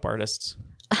these hip hop artists.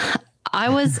 I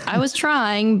was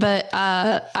trying, but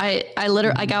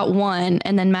I got one,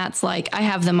 and then Matt's like, I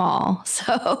have them all.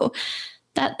 So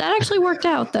that actually worked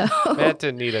out, though. Matt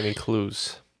didn't need any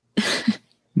clues.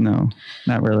 No,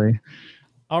 not really.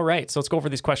 All right, so let's go over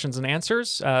these questions and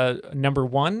answers. Number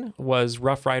 1 was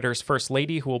Rough Rider's first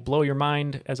lady, who will blow your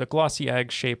mind as a glossy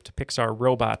egg-shaped Pixar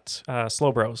robot.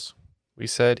 Slow Bros. We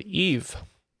said Eve.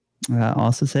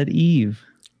 Also said Eve.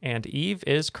 And Eve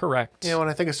is correct. Yeah, when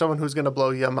I think of someone who's going to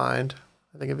blow your mind,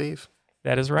 I think of Eve.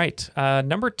 That is right.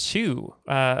 Number 2,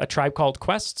 A Tribe Called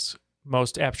Quest's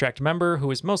most abstract member,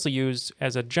 who is mostly used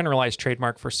as a generalized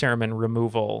trademark for ceremin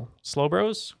removal. Slow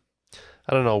Bros?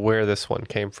 I don't know where this one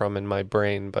came from in my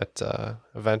brain, but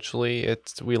eventually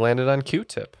we landed on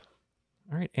Q-Tip.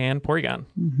 All right, and Porygon.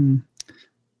 Mm-hmm.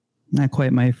 Not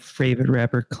quite my favorite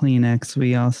rapper, Kleenex.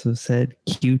 We also said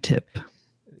Q-Tip.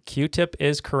 Q-Tip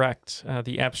is correct.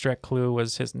 The abstract clue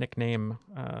was his nickname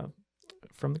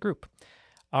from the group.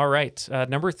 All right,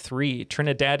 number 3,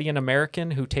 Trinidadian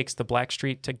American who takes the Black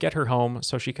Street to get her home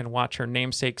so she can watch her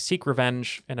namesake seek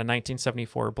revenge in a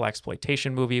 1974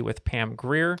 blaxploitation movie with Pam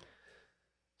Grier.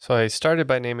 So I started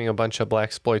by naming a bunch of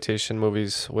blaxploitation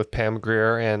movies with Pam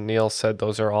Grier, and Neil said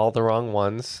those are all the wrong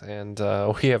ones, and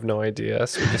we have no idea,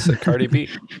 so we just said Cardi B.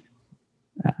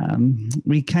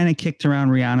 We kind of kicked around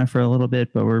Rihanna for a little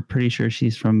bit, but we're pretty sure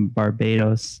she's from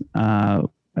Barbados. I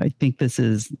think this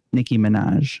is Nicki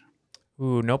Minaj.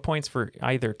 Ooh, no points for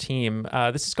either team.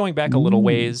 This is going back a little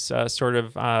ways, I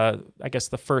guess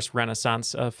the first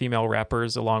renaissance of female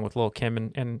rappers along with Lil'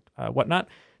 Kim and whatnot.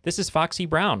 This is Foxy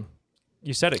Brown.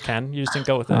 You said it, Ken. You just didn't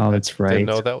go with it. Oh, that's right. Didn't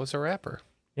know that was a rapper.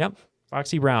 Yep.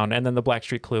 Foxy Brown. And then the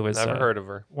Blackstreet Clue is never heard of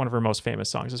her. One of her most famous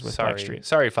songs is with Blackstreet.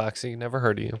 Sorry, Foxy. Never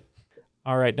heard of you.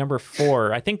 All right. Number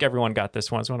 4. I think everyone got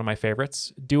this one. It's one of my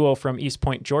favorites. Duo from East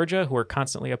Point, Georgia, who are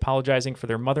constantly apologizing for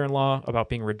their mother-in-law about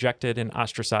being rejected and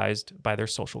ostracized by their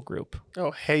social group. Oh,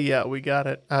 hey, yeah, we got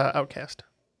it. Outkast.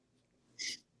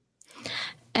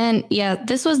 And yeah,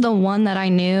 this was the one that I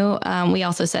knew. We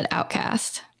also said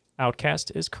Outkast.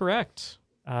 Outkast is correct.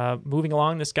 Moving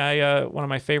along, this guy, one of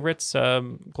my favorites,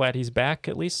 glad he's back,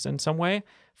 at least in some way.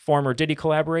 Former Diddy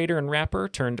collaborator and rapper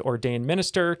turned ordained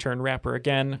minister turned rapper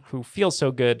again, who feels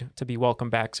so good to be welcomed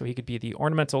back so he could be the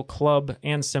ornamental club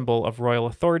and symbol of royal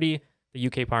authority. The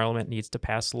UK Parliament needs to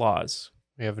pass laws.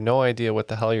 We have no idea what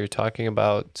the hell you're talking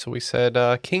about, so we said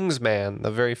Kingsman, the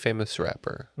very famous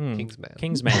rapper. Kingsman.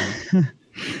 Kingsman.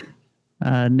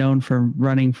 Known for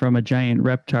running from a giant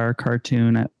Reptar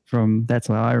cartoon that's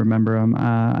how I remember him.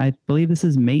 I believe this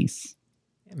is Mace.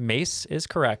 Mace is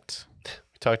correct.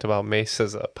 We talked about Mace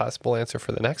as a possible answer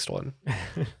for the next one.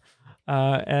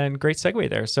 And great segue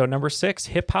there. So number 6,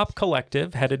 Hip Hop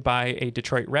Collective, headed by a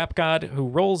Detroit rap god who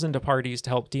rolls into parties to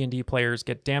help D&D players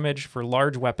get damage for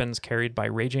large weapons carried by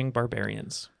raging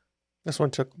barbarians. This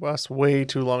one took us way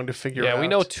too long to figure out. Yeah, we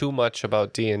know too much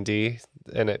about D&D,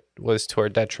 and it was to our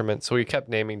detriment. So we kept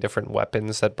naming different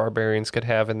weapons that barbarians could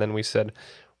have, and then we said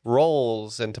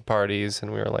rolls into parties,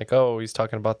 and we were like, oh, he's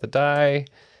talking about the die.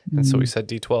 And so we said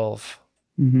D12,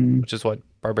 which is what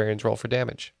barbarians roll for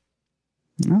damage.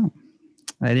 Oh,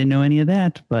 I didn't know any of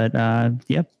that, but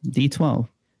yep, D12.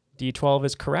 D12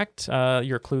 is correct.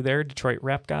 Your clue there, Detroit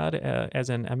rap god,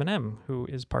 as in Eminem, who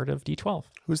is part of D12.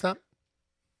 Who's that?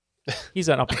 He's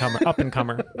an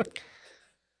up-and-comer.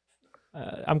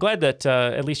 I'm glad that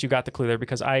at least you got the clue there,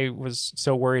 because I was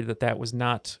so worried that was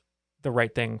not the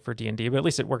right thing for D&D, but at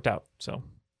least it worked out. So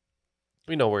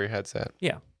we know where your head's at.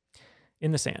 Yeah,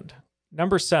 in the sand.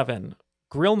 Number 7,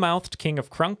 grill-mouthed king of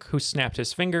Crunk, who snapped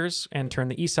his fingers and turned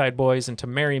the East Side Boys into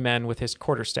merry men with his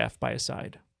quarterstaff by his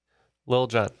side. Lil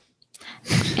Jon.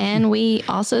 And we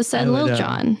also said Lil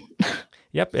Jon.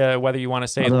 Yep, whether you want to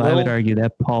say Although Lil... I would argue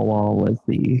that Paul Wall was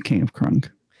the king of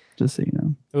Crunk, just so you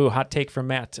know. Ooh, hot take from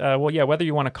Matt. Well, yeah, whether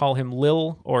you want to call him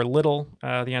Lil or Little,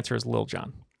 the answer is Lil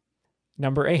Jon.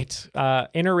 Number 8,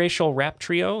 interracial rap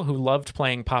trio who loved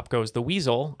playing Pop Goes the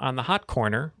Weasel on the hot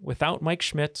corner without Mike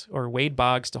Schmidt or Wade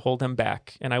Boggs to hold them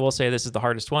back. And I will say this is the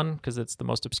hardest one because it's the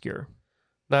most obscure.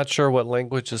 Not sure what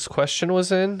language this question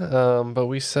was in, but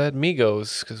we said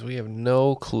Migos because we have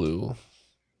no clue.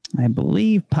 I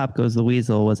believe Pop Goes the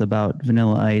Weasel was about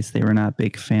Vanilla Ice. They were not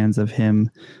big fans of him.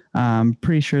 I'm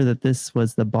pretty sure that this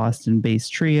was the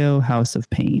Boston-based trio, House of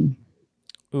Pain.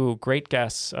 Ooh, great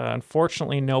guess.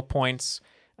 Unfortunately, no points.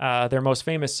 Their most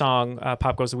famous song,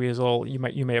 Pop Goes the Weasel, you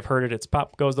may have heard it. It's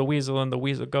Pop Goes the Weasel and the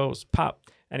Weasel goes pop.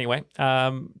 Anyway,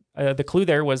 the clue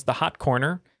there was the hot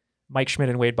corner. Mike Schmidt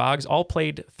and Wade Boggs all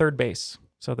played third base.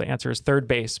 So the answer is third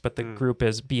base, but the group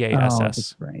is BASS. Oh,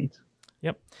 that's right.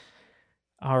 Yep.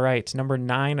 All right, number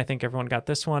 9, I think everyone got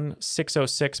this one.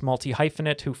 606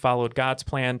 multi-hyphenate who followed God's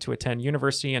plan to attend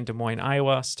university in Des Moines,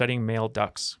 Iowa, studying male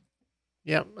ducks.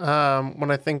 Yeah,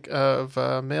 when I think of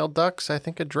male ducks, I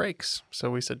think of drakes. So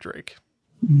we said Drake.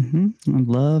 I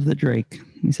love the Drake.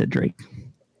 We said Drake.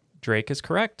 Drake is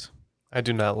correct. I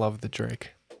do not love the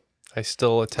Drake. I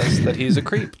still attest that he's a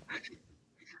creep.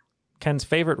 Ken's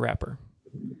favorite rapper.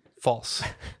 False.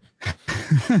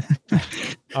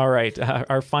 All right.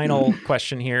 Our final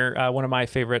question here. One of my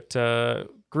favorite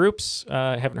groups.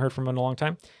 I haven't heard from in a long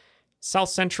time. South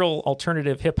Central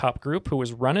alternative hip hop group who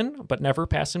was running but never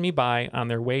passing me by on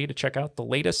their way to check out the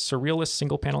latest surrealist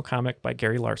single panel comic by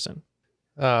Gary Larson.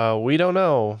 We don't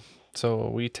know. So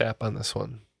we tap on this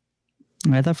one.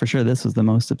 I thought for sure this was the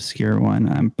most obscure one.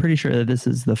 I'm pretty sure that this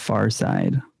is The Far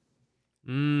Side.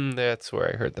 That's where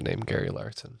I heard the name Gary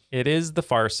Larson. It is The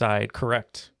Far Side,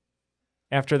 correct.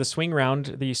 After the swing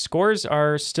round, the scores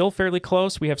are still fairly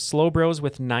close. We have Slow Bros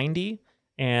with 90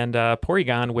 and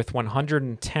Porygon with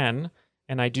 110.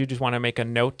 And I do just want to make a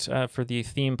note for the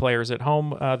theme players at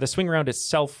home. The swing round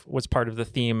itself was part of the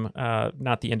theme,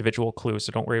 not the individual clues.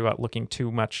 So don't worry about looking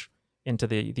too much into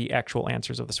the actual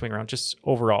answers of the swing round, just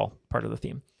overall part of the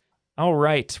theme. All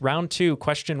right, round 2,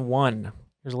 question 1.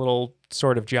 Here's a little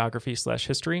sort of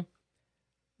geography/history.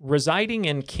 Residing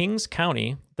in Kings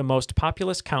County, the most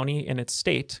populous county in its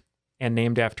state, and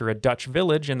named after a Dutch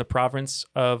village in the province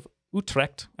of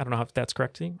Utrecht. I don't know if that's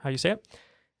correct, how you say it.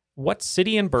 What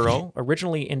city and borough,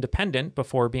 originally independent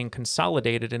before being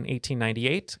consolidated in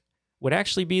 1898, would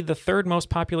actually be the 3rd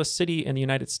most populous city in the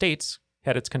United States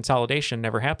had its consolidation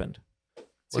never happened?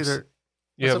 You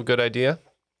have a good idea?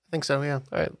 I think so, yeah.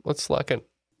 All right, let's lock in.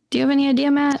 Do you have any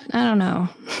idea, Matt? I don't know.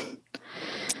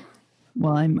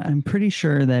 Well, I'm pretty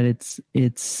sure that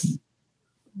it's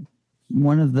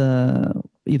one of the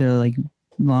either like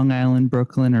Long Island,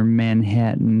 Brooklyn, or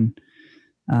Manhattan.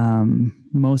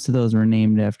 Most of those were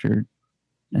named after,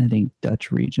 I think,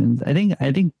 Dutch regions. I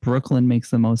think Brooklyn makes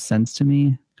the most sense to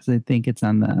me because I think it's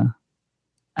on the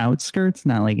outskirts,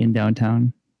 not like in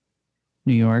downtown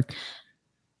New York.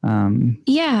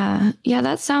 Yeah,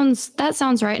 that sounds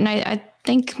right. And I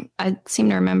think I seem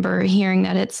to remember hearing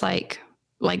that it's like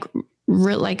a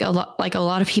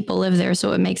lot of people live there,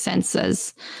 so it makes sense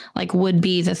as like would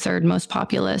be the 3rd most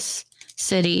populous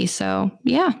city. So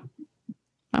yeah,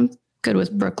 I'm good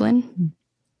with Brooklyn.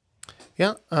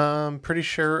 Yeah, I'm pretty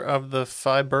sure of the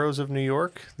 5 boroughs of New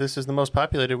York, this is the most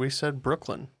populated. We said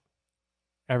Brooklyn.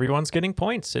 Everyone's getting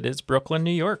points. It is Brooklyn,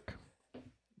 New York.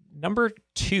 Number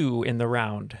 2 in the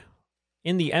round.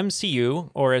 In the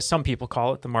MCU, or as some people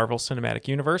call it, the Marvel Cinematic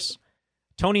Universe,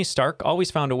 Tony Stark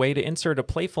always found a way to insert a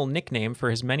playful nickname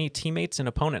for his many teammates and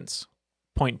opponents.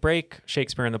 Point Break,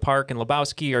 Shakespeare in the Park, and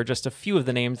Lebowski are just a few of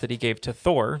the names that he gave to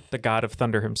Thor, the god of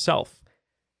thunder himself.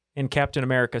 In Captain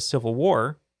America Civil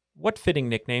War, what fitting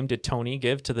nickname did Tony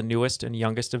give to the newest and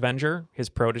youngest Avenger, his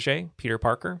protege, Peter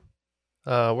Parker?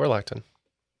 We're locked in.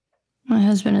 My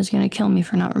husband is going to kill me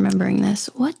for not remembering this.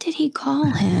 What did he call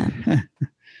him?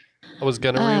 I was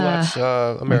going to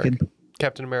rewatch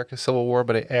Captain America Civil War,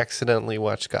 but I accidentally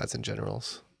watched Gods and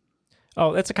Generals.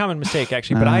 Oh, that's a common mistake,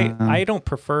 actually. But I don't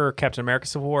prefer Captain America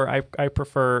Civil War. I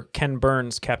prefer Ken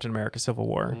Burns' Captain America Civil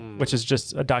War, which is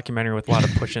just a documentary with a lot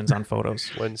of push-ins on photos.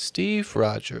 When Steve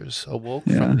Rogers awoke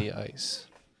from the ice.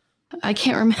 I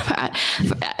can't remember.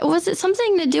 Was it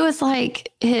something to do with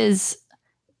like his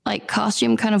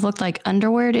costume kind of looked like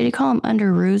underwear? Did he call him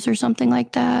underoos or something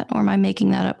like that? Or am I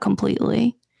making that up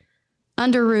completely?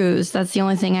 Underoos, that's the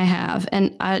only thing I have.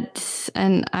 And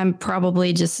I'm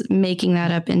probably just making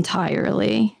that up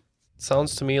entirely.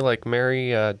 Sounds to me like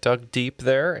Mary dug deep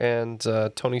there, and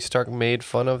Tony Stark made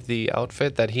fun of the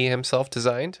outfit that he himself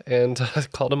designed and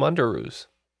called him underoos.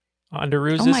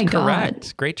 Underoos is correct.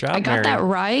 God. Great job, I got Mary. that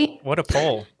right. What a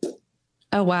poll.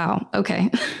 Oh, wow.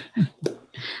 Okay.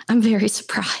 I'm very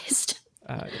surprised.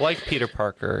 Like Peter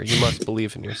Parker, you must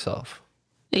believe in yourself.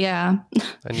 Yeah.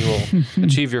 And you will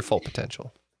achieve your full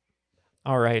potential.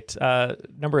 All right.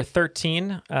 Number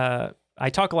 13. I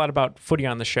talk a lot about footy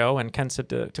on the show, and Ken said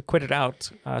to quit it out.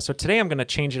 So today I'm going to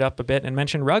change it up a bit and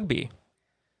mention rugby.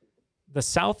 The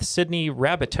South Sydney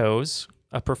Rabbitohs,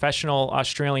 a professional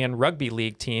Australian rugby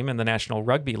league team in the National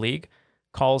Rugby League,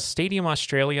 calls Stadium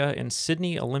Australia in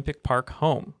Sydney Olympic Park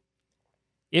home.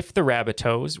 If the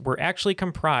Rabbitohs were actually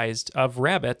comprised of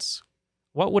rabbits,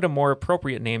 what would a more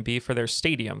appropriate name be for their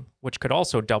stadium, which could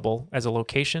also double as a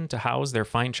location to house their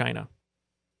fine china?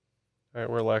 All right,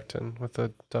 we're locked in with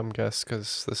a dumb guess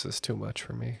because this is too much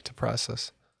for me to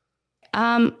process.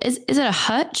 Is it a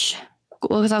hutch?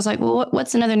 Well, because I was like, well,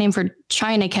 what's another name for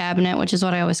china cabinet, which is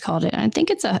what I always called it. And I think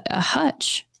it's a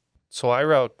hutch. So I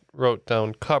wrote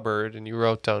down cupboard, and you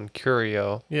wrote down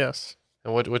curio. Yes.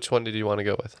 And which one did you want to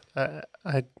go with?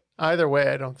 Either way,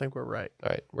 I don't think we're right. All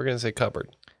right, we're going to say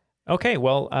cupboard. Okay,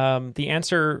 well, the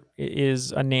answer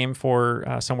is a name for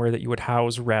somewhere that you would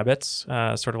house rabbits,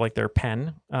 sort of like their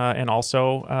pen. And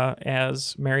also,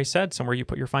 as Mary said, somewhere you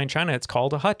put your fine china. It's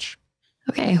called a hutch.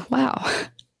 Okay, wow.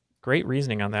 Great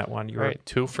reasoning on that one. All right,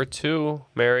 2 for 2,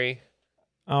 Mary.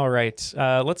 All right,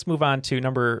 let's move on to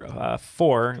number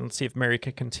 4 and see if Mary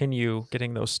can continue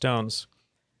getting those stones.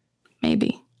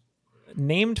 Maybe.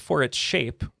 Named for its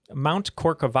shape, Mount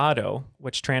Corcovado,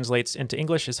 which translates into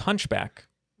English as hunchback,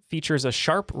 features a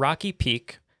sharp, rocky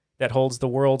peak that holds the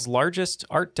world's largest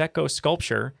Art Deco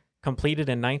sculpture, completed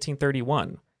in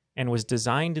 1931, and was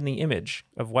designed in the image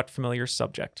of what familiar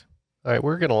subject? All right,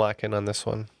 we're going to lock in on this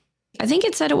one. I think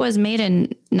it said it was made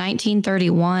in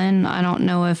 1931. I don't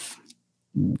know if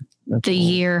the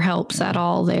year helps at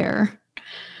all there.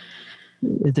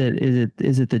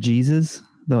 Is it the Jesus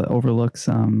that overlooks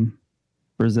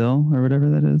Brazil or whatever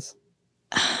that is?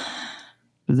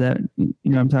 Is that, you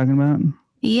know what I'm talking about?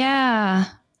 Yeah,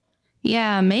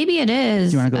 maybe it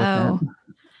is. Do you want to go with that?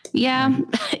 Yeah,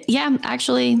 yeah.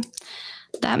 Actually,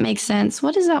 that makes sense.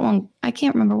 What is that one? I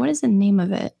can't remember. What is the name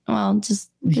of it? Well, just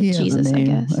the Jesus, I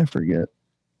guess. I forget.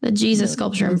 The Jesus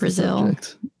sculpture in Brazil.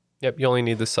 Yep, you only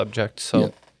need the subject. So.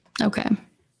 Yep. Okay.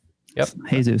 Yep.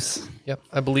 Jesus. Yep.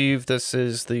 I believe this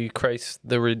is the Christ,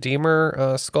 the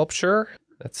Redeemer sculpture.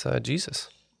 That's Jesus.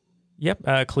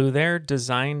 Yep. Clue there.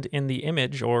 Designed in the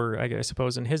image, or I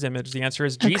suppose in his image. The answer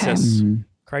is Jesus,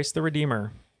 Christ the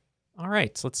Redeemer. All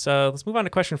right. So let's move on to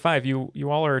question 5. You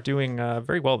all are doing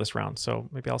very well this round, so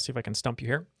maybe I'll see if I can stump you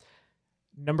here.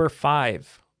 Number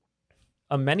 5.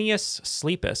 Amenius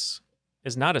Sleepus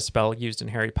is not a spell used in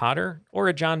Harry Potter or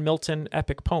a John Milton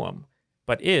epic poem,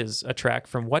 but is a track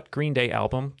from what Green Day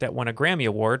album that won a Grammy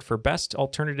Award for Best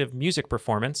Alternative Music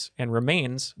Performance and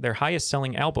remains their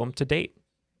highest-selling album to date?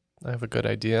 I have a good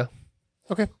idea.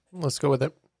 Okay, let's go with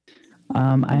it.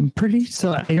 I'm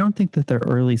so I don't think that their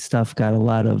early stuff got a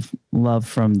lot of love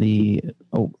from the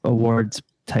awards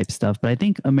type stuff, but I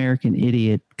think American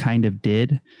Idiot kind of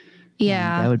did.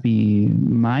 Yeah. That would be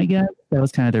my guess. That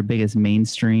was kind of their biggest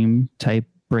mainstream type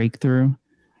breakthrough.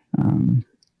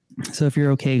 So if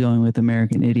you're okay going with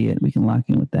American Idiot, we can lock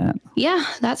in with that. Yeah,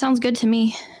 that sounds good to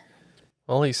me.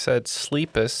 Well, he said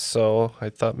Sleepus, so I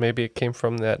thought maybe it came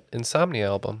from that Insomnia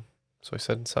album. So I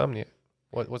said Insomniac.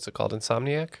 What's it called?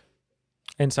 Insomniac?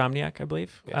 Insomniac, I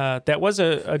believe. Yeah. That was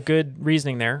a good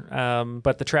reasoning there.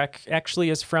 But the track actually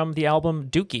is from the album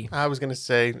Dookie. I was going to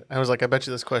say, I was like, I bet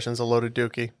you this question's a loaded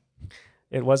Dookie.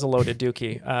 It was a loaded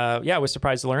dookie. I was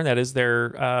surprised to learn that is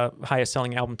their highest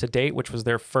selling album to date, which was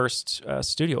their first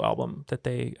studio album that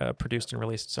they produced and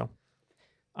released. So,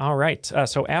 all right.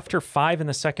 So after 5 in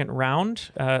the second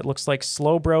round, it looks like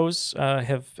Slow Bros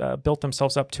have built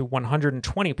themselves up to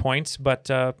 120 points, but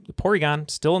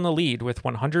Porygon still in the lead with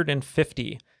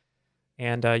 150.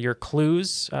 And your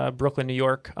clues, Brooklyn, New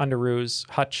York, Underoos,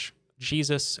 Hutch,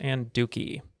 Jesus, and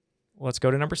Dookie. Let's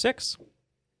go to number 6.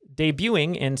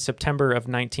 Debuting in September of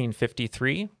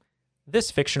 1953,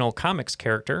 this fictional comics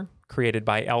character, created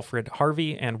by Alfred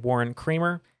Harvey and Warren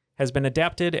Kramer, has been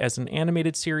adapted as an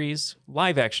animated series,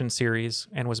 live-action series,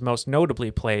 and was most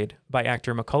notably played by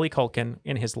actor Macaulay Culkin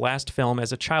in his last film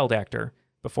as a child actor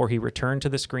before he returned to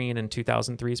the screen in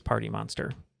 2003's Party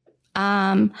Monster.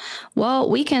 Well,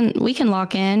 we can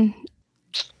lock in.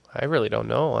 I really don't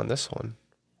know on this one.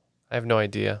 I have no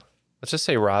idea. Let's just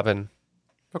say Robin.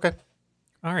 Okay.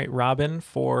 All right, Robin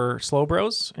for Slow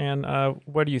Bros. And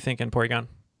what are you thinking, Porygon?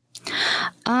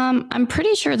 I'm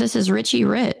pretty sure this is Richie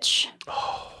Rich.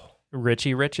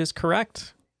 Richie Rich is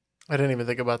correct. I didn't even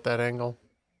think about that angle.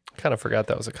 Kind of forgot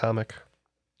that was a comic.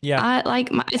 Yeah. I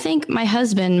think my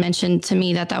husband mentioned to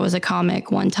me that was a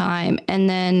comic one time. And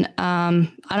then,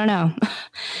 I don't know.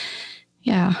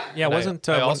 Yeah. Yeah, it wasn't.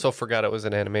 I also forgot it was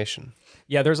an animation.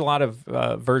 Yeah, there's a lot of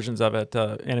versions of it,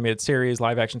 animated series,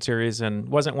 live action series, and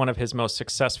wasn't one of his most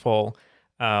successful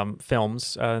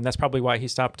films. And that's probably why he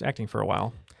stopped acting for a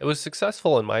while. It was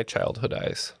successful in my childhood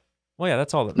eyes. Well, yeah,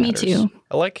 that's all that matters. Me too.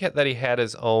 I like that he had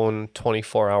his own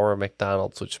 24-hour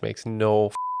McDonald's, which makes no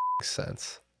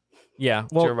sense. Yeah.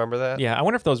 Well, do you remember that? Yeah. I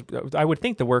wonder if I would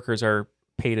think the workers are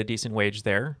paid a decent wage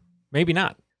there. Maybe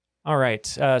not. All right.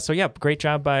 So, yeah, great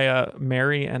job by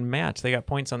Mary and Matt. They got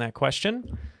points on that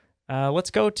question.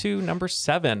 Let's go to number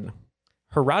 7.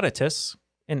 Herodotus,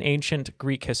 an ancient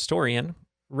Greek historian,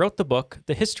 wrote the book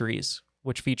The Histories,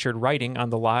 which featured writing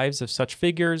on the lives of such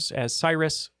figures as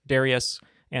Cyrus, Darius,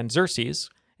 and Xerxes,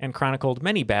 and chronicled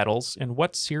many battles in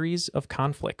what series of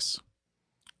conflicts?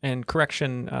 And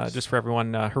correction, just for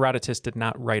everyone, Herodotus did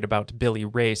not write about Billy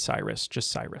Ray Cyrus, just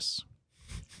Cyrus.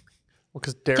 Well,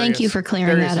 because Darius, thank you for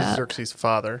clearing Darius that is up. Xerxes'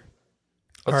 father.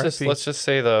 Let's just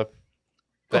say that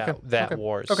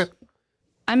wars. Okay.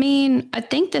 I mean, I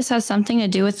think this has something to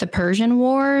do with the Persian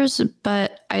Wars,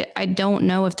 but I don't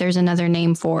know if there's another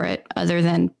name for it other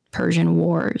than Persian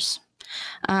Wars.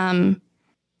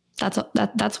 That's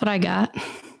what I got.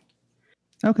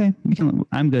 Okay,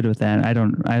 I'm good with that. I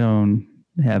don't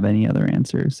have any other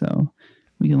answers, so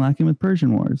we can lock in with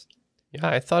Persian Wars. Yeah,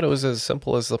 I thought it was as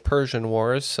simple as the Persian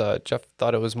Wars. Jeff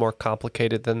thought it was more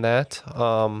complicated than that.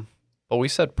 But we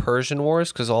said Persian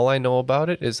Wars because all I know about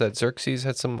it is that Xerxes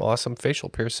had some awesome facial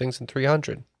piercings in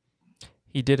 300.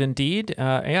 He did indeed.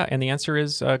 Yeah, and the answer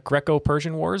is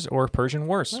Greco-Persian Wars or Persian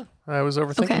Wars. Oh, I was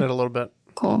overthinking it a little bit.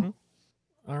 Cool.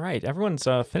 Mm-hmm. All right, everyone's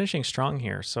finishing strong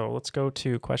here. So let's go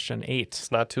to question 8.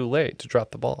 It's not too late to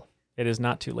drop the ball. It is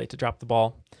not too late to drop the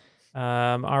ball.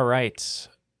 All right.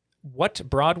 What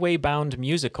Broadway-bound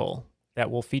musical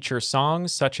that will feature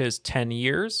songs such as 10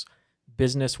 Years,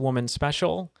 Businesswoman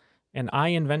Special, and I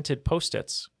Invented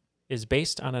Post-its is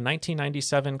based on a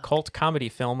 1997 cult comedy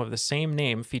film of the same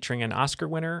name featuring an Oscar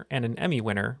winner and an Emmy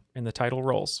winner in the title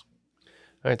roles?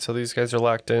 All right, so these guys are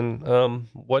locked in.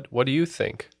 What do you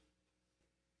think?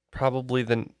 Probably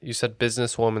you said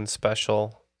Businesswoman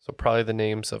Special, so probably the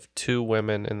names of 2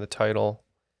 women in the title.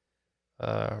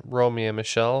 Romeo and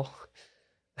Michelle.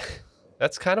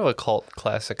 That's kind of a cult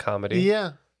classic comedy.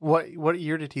 Yeah. What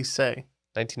year did he say?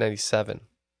 1997.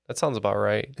 That sounds about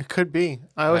right. It could be.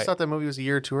 I always thought that movie was a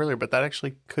year or 2 earlier, but that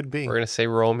actually could be. We're going to say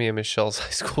Romeo and Michelle's high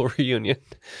school reunion.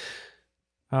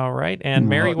 All right. And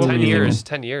Mary, what 10 were you years. thinking?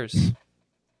 10 years.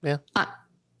 Yeah.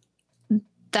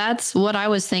 That's what I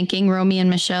was thinking, Romeo and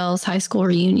Michelle's high school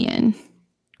reunion.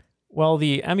 Well,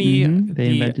 the Emmy...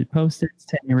 They invented Post-its,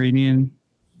 10-year reunion.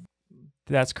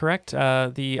 That's correct.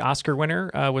 The Oscar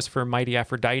winner was for Mighty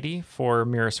Aphrodite for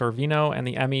Mira Sorvino, and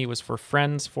the Emmy was for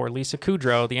Friends for Lisa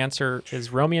Kudrow. The answer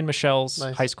is Romeo and Michelle's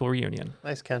high school reunion.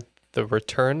 Nice, Ken. The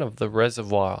Return of the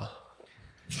Reservoir.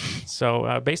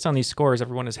 So based on these scores,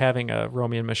 everyone is having a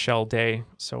Romeo and Michelle day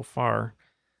so far.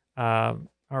 All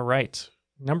right.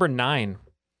 Number 9.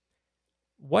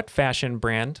 What fashion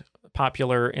brand,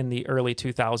 popular in the early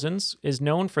 2000s, is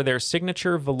known for their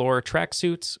signature velour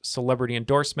tracksuits, celebrity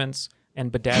endorsements,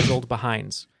 and bedazzled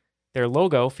behinds? Their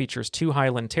logo features 2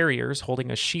 Highland Terriers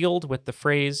holding a shield with the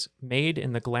phrase, "Made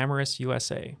in the glamorous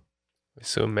USA." I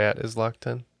assume Matt is locked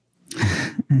in.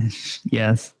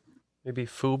 Yes. Maybe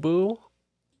FUBU?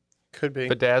 Could be.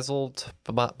 Bedazzled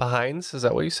behinds? Is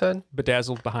that what you said?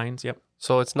 Bedazzled behinds, yep.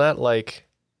 So it's not like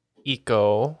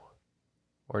Eco.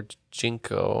 or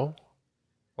Jinko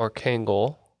or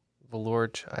Kangol. Velour.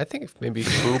 I think maybe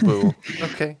Fubu.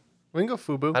 Okay. We can go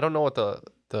Fubu. I don't know what the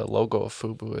logo of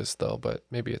Fubu is, though, but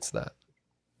maybe it's that.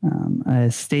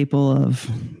 A staple of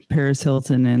Paris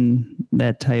Hilton and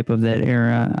that type of that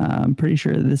era. I'm pretty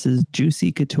sure this is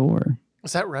Juicy Couture.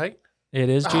 Is that right? It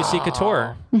is Juicy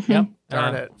Couture. Yep.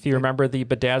 Darn it. If you remember the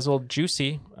bedazzled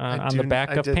Juicy on the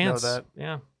back of pants. Know that.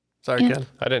 Yeah. Sorry, Ken.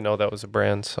 I didn't know that was a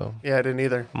brand, so. Yeah, I didn't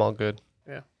either. I'm all good.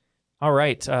 Yeah. All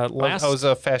right. I was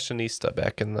a fashionista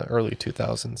back in the early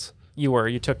 2000s. You were.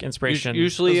 You took inspiration.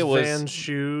 Usually it was Vans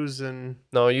shoes and.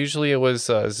 No, usually it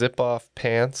was zip-off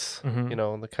pants. Mhm. You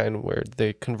know, the kind where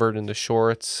they convert into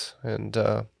shorts. And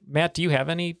Matt, do you have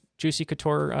any Juicy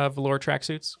Couture velour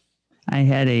tracksuits? I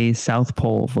had a South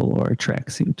Pole velour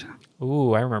tracksuit.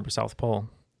 Ooh, I remember South Pole.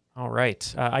 All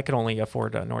right. I could only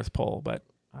afford North Pole, but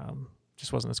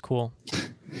just wasn't as cool.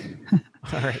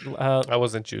 All right. I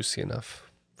wasn't juicy enough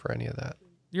for any of that.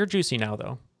 You're juicy now,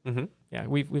 though. Mm-hmm. Yeah,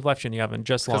 we've left you in the oven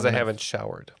just long because I enough. haven't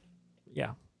showered.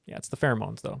 Yeah, it's the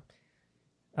pheromones, though.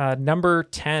 Number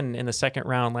 10 in the second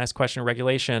round, last question of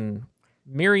regulation.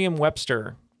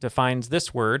 Merriam-Webster defines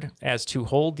this word as to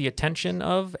hold the attention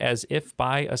of as if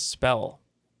by a spell.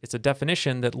 It's a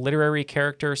definition that literary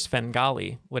character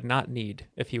Svengali would not need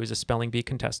if he was a spelling bee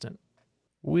contestant.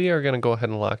 We are going to go ahead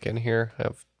and lock in here. I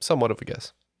have somewhat of a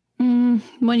guess.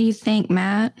 What do you think,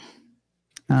 Matt?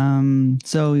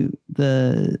 So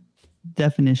the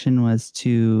definition was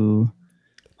to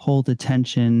hold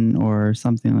attention or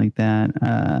something like that.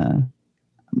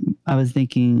 I was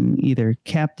thinking either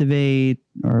captivate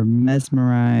or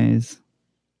mesmerize.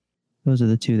 Those are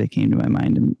the two that came to my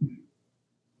mind.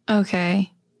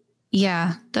 Okay.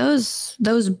 Yeah, those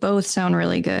both sound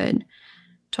really good.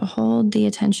 To hold the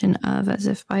attention of as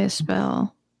if by a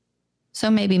spell. So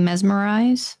maybe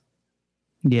mesmerize?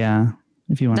 Yeah,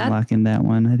 if you want to lock in that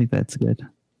one, I think that's good.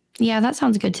 Yeah, that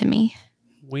sounds good to me.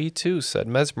 We too said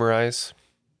mesmerize.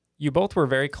 You both were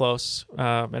very close,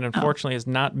 and unfortunately is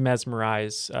not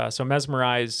mesmerize. So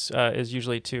mesmerize is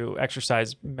usually to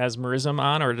exercise mesmerism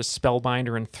on or to spellbind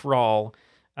or enthrall.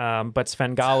 But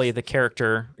Svengali, the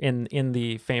character in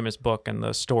the famous book and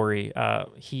the story,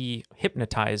 he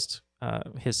hypnotized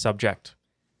his subject,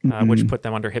 which put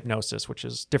them under hypnosis, which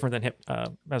is different than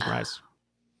mesmerize.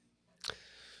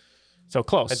 So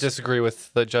close. I disagree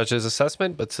with the judge's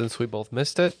assessment, but since we both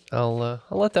missed it, I'll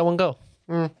let that one go.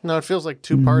 No, it feels like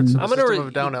two parts of the System of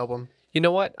a Down album. You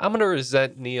know what? I'm going to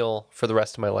resent Neil for the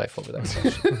rest of my life over that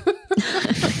question.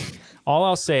 All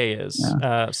I'll say is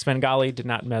Svengali did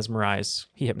not mesmerize.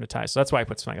 He hypnotized. So that's why I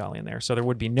put Svengali in there. So there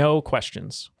would be no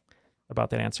questions about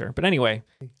that answer. But anyway,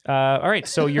 all right.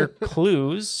 So your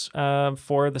clues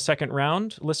for the second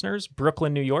round, listeners: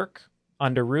 Brooklyn, New York,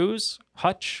 Underoos,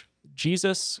 Hutch,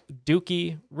 Jesus,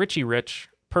 Dookie, Richie Rich,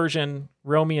 Persian,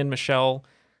 Romy and Michelle,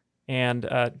 and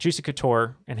Juicy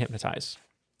Couture, and Hypnotize.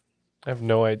 I have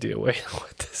no idea what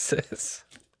this is.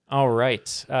 All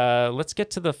right. Let's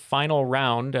get to the final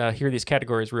round. Hear these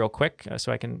categories real quick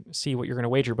so I can see what you're going to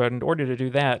wager. But in order to do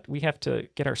that, we have to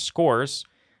get our scores,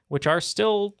 which are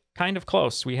still kind of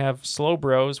close. We have Slow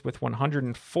Bros with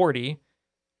 140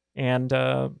 and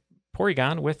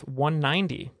Porygon with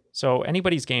 190. So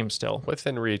anybody's game still.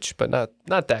 Within reach, but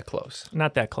not that close.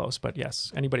 Not that close, but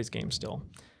yes, anybody's game still.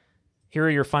 Here are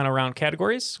your final round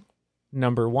categories.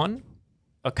 Number 1,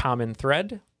 a common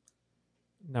thread.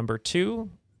 Number 2,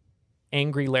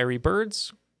 Angry Larry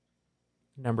Birds.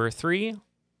 Number 3,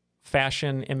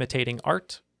 fashion imitating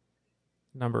art.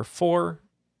 Number 4,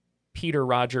 Peter,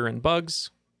 Roger, and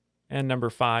Bugs. And number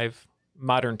 5,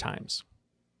 modern times.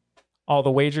 All the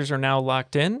wagers are now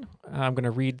locked in. I'm going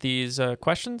to read these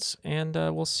questions, and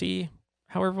we'll see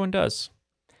how everyone does.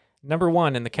 Number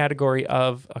 1 in the category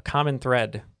of a common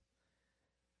thread.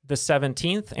 The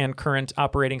 17th and current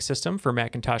operating system for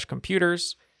Macintosh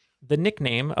computers, the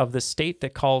nickname of the state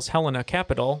that calls Helena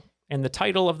capital, and the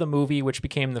title of the movie which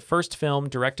became the first film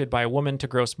directed by a woman to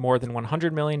gross more than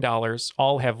 $100 million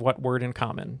all have what word in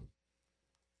common?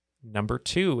 Number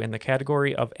 2 in the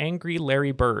category of Angry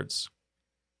Larry Birds.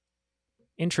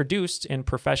 Introduced in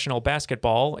professional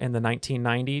basketball in the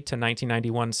 1990 to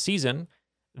 1991 season,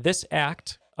 this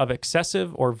act of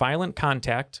excessive or violent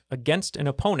contact against an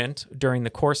opponent during the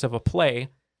course of a play,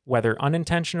 whether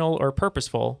unintentional or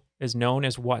purposeful, is known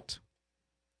as what?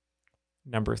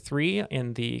 Number 3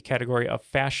 in the category of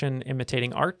fashion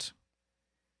imitating art.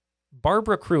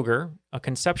 Barbara Kruger, a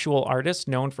conceptual artist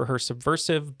known for her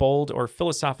subversive, bold, or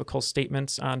philosophical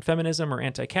statements on feminism or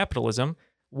anti-capitalism,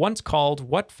 once called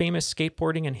what famous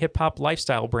skateboarding and hip-hop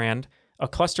lifestyle brand a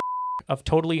cluster of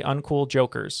totally uncool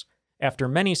jokers, after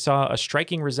many saw a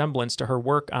striking resemblance to her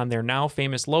work on their now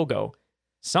famous logo.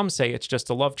 Some say it's just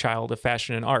a love child of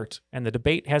fashion and art, and the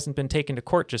debate hasn't been taken to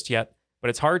court just yet, but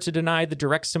it's hard to deny the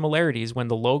direct similarities when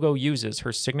the logo uses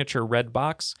her signature red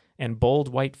box and bold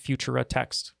white Futura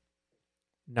text.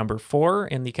 Number 4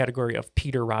 in the category of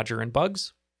Peter, Roger, and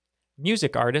Bugs.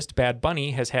 Music artist Bad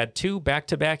Bunny has had 2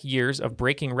 back-to-back years of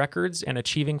breaking records and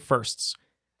achieving firsts.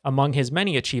 Among his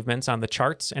many achievements on the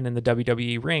charts and in the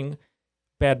WWE ring,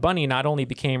 Bad Bunny not only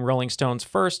became Rolling Stone's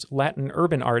first Latin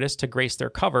urban artist to grace their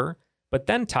cover, but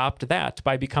then topped that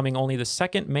by becoming only the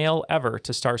second male ever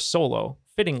to star solo,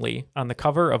 fittingly, on the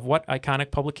cover of what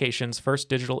iconic publication's first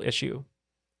digital issue.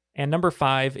 And number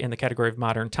 5 in the category of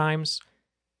modern times,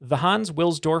 the Hans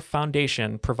Wilsdorf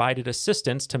Foundation provided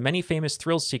assistance to many famous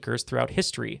thrill seekers throughout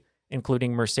history,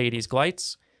 including Mercedes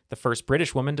Gleitz, the first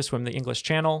British woman to swim the English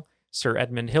Channel, Sir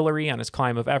Edmund Hillary on his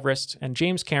climb of Everest, and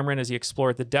James Cameron as he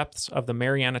explored the depths of the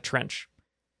Mariana Trench.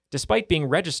 Despite being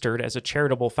registered as a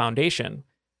charitable foundation,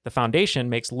 the foundation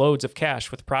makes loads of cash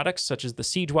with products such as the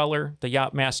Sea Dweller, the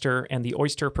Yacht Master, and the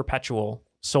Oyster Perpetual,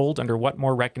 sold under what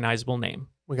more recognizable name?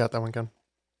 We got that one, Ken.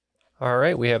 All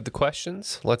right, we have the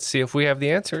questions. Let's see if we have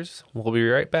the answers. We'll be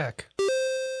right back.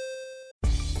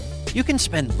 You can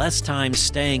spend less time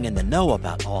staying in the know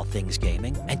about all things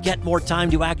gaming and get more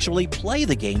time to actually play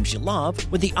the games you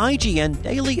love with the IGN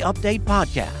Daily Update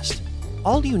podcast.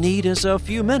 All you need is a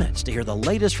few minutes to hear the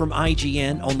latest from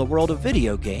IGN on the world of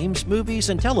video games, movies,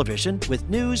 and television with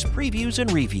news, previews,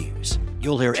 and reviews.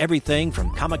 You'll hear everything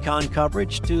from Comic-Con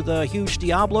coverage to the huge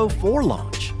Diablo 4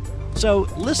 launch. So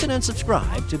listen and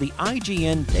subscribe to the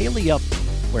IGN Daily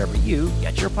Update wherever you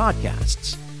get your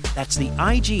podcasts. That's the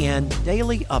IGN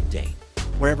Daily Update,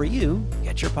 wherever you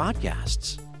get your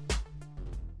podcasts.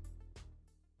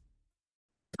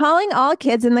 Calling all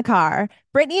kids in the car.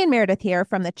 Brittany and Meredith here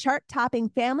from the chart-topping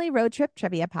Family Road Trip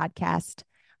Trivia podcast.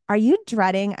 Are you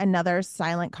dreading another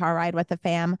silent car ride with the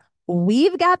fam?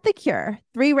 We've got the cure.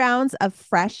 3 rounds of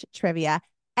fresh trivia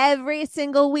every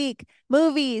single week.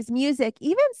 Movies, music,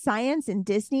 even science and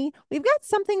Disney. We've got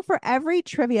something for every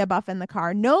trivia buff in the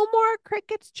car. No more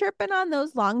crickets chirping on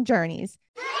those long journeys.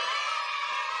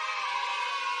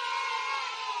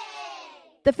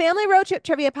 The Family Road Trip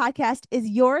Trivia podcast is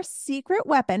your secret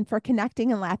weapon for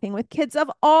connecting and laughing with kids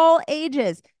of all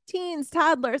ages. Teens,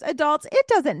 toddlers, adults, it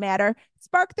doesn't matter.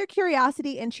 Spark their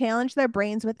curiosity and challenge their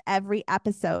brains with every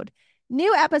episode.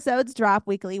 New episodes drop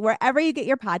weekly wherever you get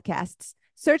your podcasts.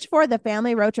 Search for the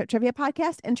Family Road Trip Trivia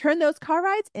podcast and turn those car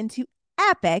rides into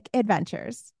epic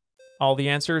adventures. All the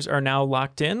answers are now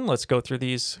locked in. Let's go through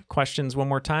these questions one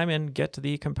more time and get to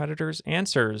the competitors'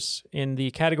 answers. In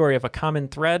the category of a common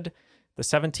thread, the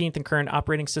 17th and current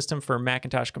operating system for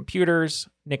Macintosh computers,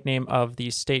 nickname of the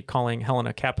state calling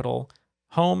Helena Capital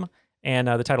home, and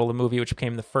the title of the movie, which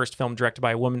became the first film directed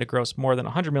by a woman to gross more than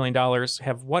 $100 million,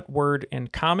 have what word in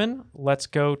common? Let's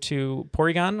go to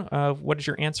Porygon. What is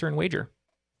your answer and wager?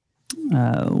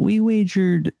 We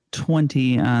wagered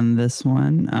 20 on this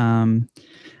one.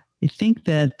 I think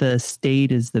that the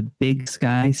state is the Big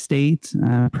Sky state.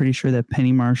 I'm pretty sure that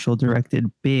Penny Marshall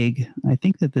directed Big. I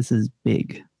think that this is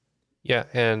Big. Yeah,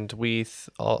 and we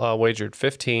wagered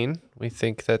 15. We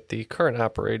think that the current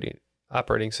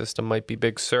operating system might be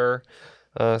Big Sur.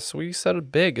 So we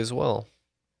said Big as well.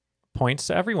 Points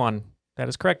to everyone. That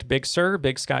is correct. Big Sur,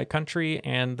 Big Sky Country,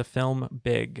 and the film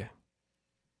Big.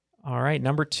 All right,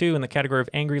 number 2 in the category of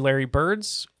Angry Larry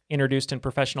Birds. Introduced in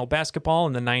professional basketball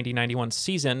in the 90-91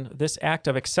 season, this act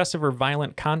of excessive or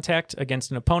violent contact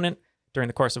against an opponent during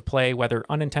the course of play, whether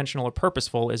unintentional or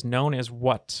purposeful, is known as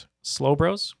what? Slow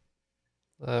Bros?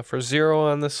 For 0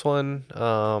 on this one,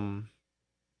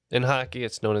 in hockey,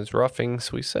 it's known as roughing,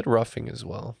 so we said roughing as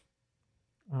well.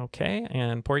 Okay,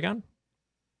 and Porygon?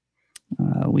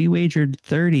 We wagered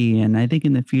 30, and I think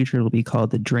in the future it'll be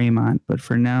called the Draymond, but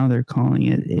for now they're calling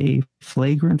it a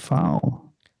flagrant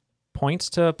foul. Points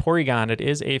to Porygon. It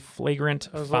is a flagrant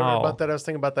I was foul. wondering about that. I was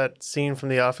thinking about that scene from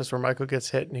The Office where Michael gets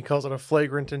hit and he calls it a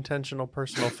flagrant intentional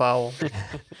personal foul.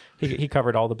 He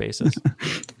covered all the bases.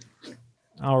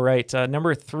 All right.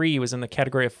 Number 3 was in the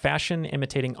category of fashion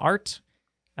imitating art.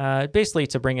 Basically,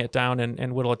 to bring it down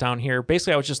and whittle it down here,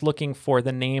 basically I was just looking for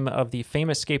the name of the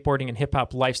famous skateboarding and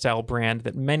hip-hop lifestyle brand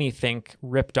that many think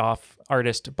ripped off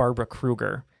artist Barbara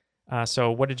Kruger.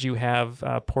 So what did you have,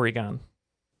 Porygon?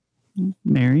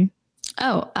 Mary?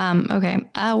 Oh, okay.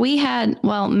 We had,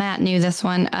 well, Matt knew this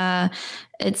one.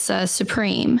 It's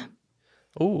Supreme.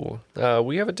 Ooh,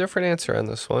 we have a different answer on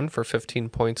this one for 15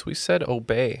 points. We said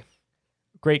Obey.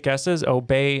 great guesses.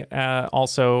 Obey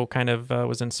also kind of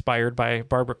was inspired by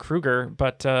Barbara Kruger.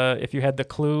 But if you had the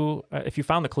clue, if you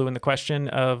found the clue in the question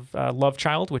of Love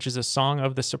Child, which is a song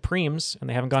of the Supremes, and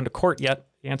they haven't gone to court yet,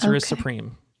 the answer is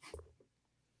Supreme.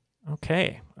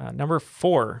 Okay. Number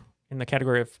 4 in the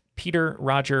category of Peter,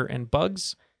 Roger, and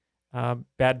Bugs.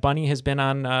 Bad Bunny has been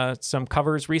on some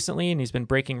covers recently, and he's been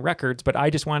breaking records. But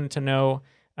I just wanted to know,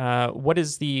 what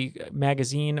is the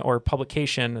magazine or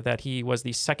publication that he was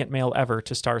the second male ever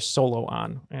to star solo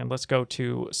on? And let's go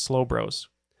to Slow Bros.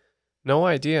 No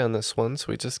idea on this one, so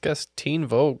we just guessed Teen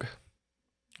Vogue.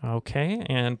 Okay,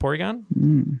 and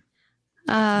Porygon?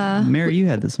 Mary, you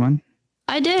had this one.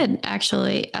 I did,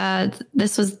 actually.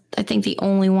 This was, I think, the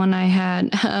only one I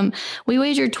had. We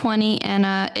wagered 20,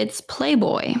 and it's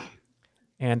Playboy.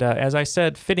 And as I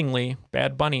said, fittingly,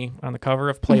 Bad Bunny on the cover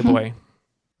of Playboy.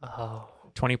 Oh.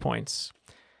 20 points.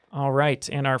 All right,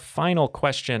 and our final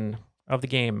question of the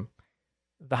game.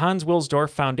 The Hans Wilsdorf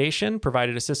Foundation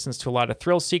provided assistance to a lot of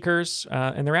thrill seekers,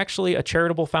 and they're actually a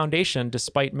charitable foundation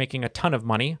despite making a ton of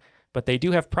money, but they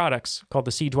do have products called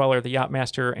the Sea Dweller, the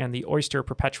Yachtmaster, and the Oyster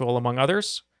Perpetual, among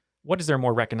others. What is their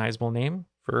more recognizable name?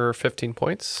 For 15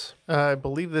 points. I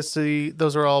believe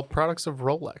those are all products of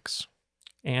Rolex.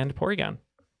 And Porygon.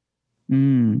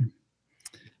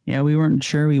 Yeah, we weren't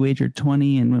sure. We wagered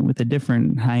 20 and went with a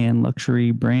different high-end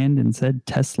luxury brand and said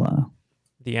Tesla.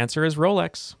 The answer is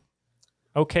Rolex.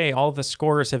 Okay, all the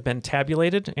scores have been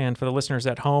tabulated, and for the listeners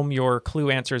at home, your clue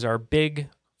answers are Big,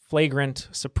 Flagrant,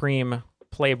 Supreme,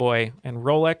 Playboy, and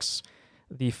Rolex.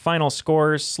 The final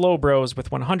scores, Slow Bros with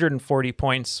 140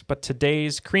 points, but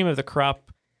today's cream of the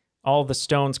crop, all the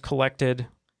stones collected,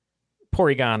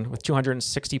 Porygon with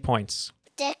 260 points.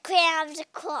 The cream of the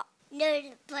crop.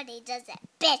 Nobody does it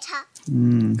better.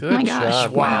 Good Oh my gosh,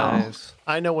 job, wow. guys.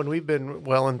 I know when we've been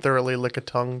well and thoroughly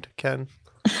lick-a-tongued, Ken.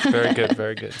 Very good,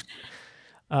 very good.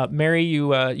 Mary,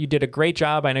 you did a great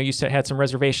job. I know you had some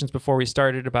reservations before we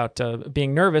started about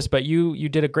being nervous, but you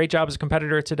did a great job as a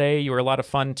competitor today. You were a lot of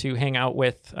fun to hang out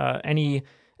with. Any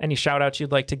shout-outs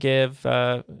you'd like to give?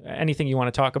 Anything you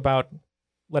want to talk about?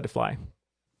 Let it fly.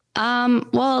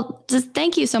 Well, just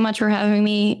thank you so much for having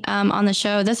me on the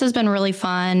show. This has been really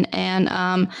fun, and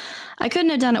I couldn't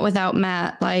have done it without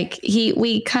Matt. Like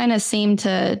we kind of seem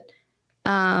to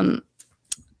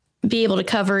be able to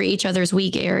cover each other's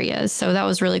weak areas, so that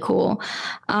was really cool.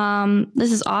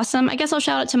 This is awesome. I guess I'll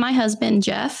shout out to my husband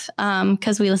Jeff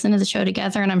because we listen to the show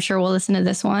together, and I'm sure we'll listen to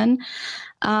this one.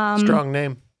 Strong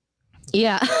name.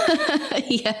 Yeah,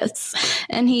 yes,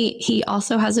 and he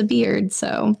also has a beard,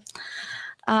 so.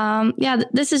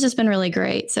 This has just been really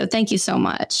great. So thank you so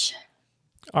much.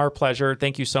 Our pleasure.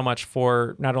 Thank you so much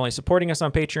for not only supporting us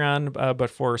on Patreon, but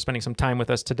for spending some time with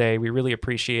us today. We really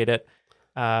appreciate it.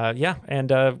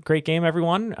 And great game,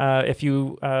 everyone. If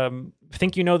you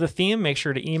think you know the theme, make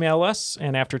sure to email us.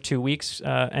 And after 2 weeks,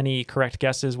 any correct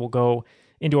guesses will go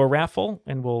into a raffle,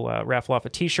 and we'll raffle off a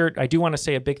T-shirt. I do want to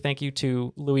say a big thank you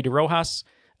to Louis DeRojas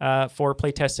for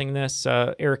playtesting this,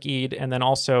 Eric Eade, and then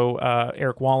also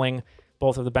Eric Walling,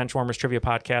 both of the Benchwarmers Trivia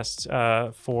podcasts,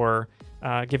 for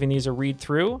giving these a read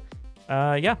through.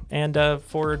 And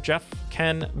for Jeff,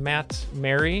 Ken, Matt,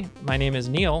 Mary, my name is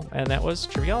Neil, and that was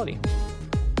Triviality.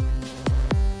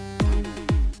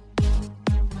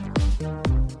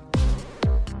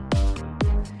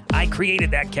 I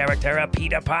created that character,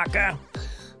 Peter Parker.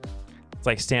 It's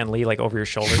like Stan Lee, like over your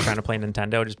shoulder, trying to play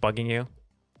Nintendo, just bugging you.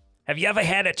 Have you ever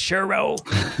had a churro?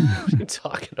 What are you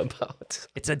talking about?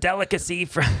 It's a delicacy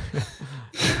from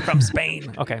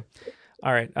Spain. Okay.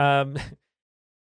 All right.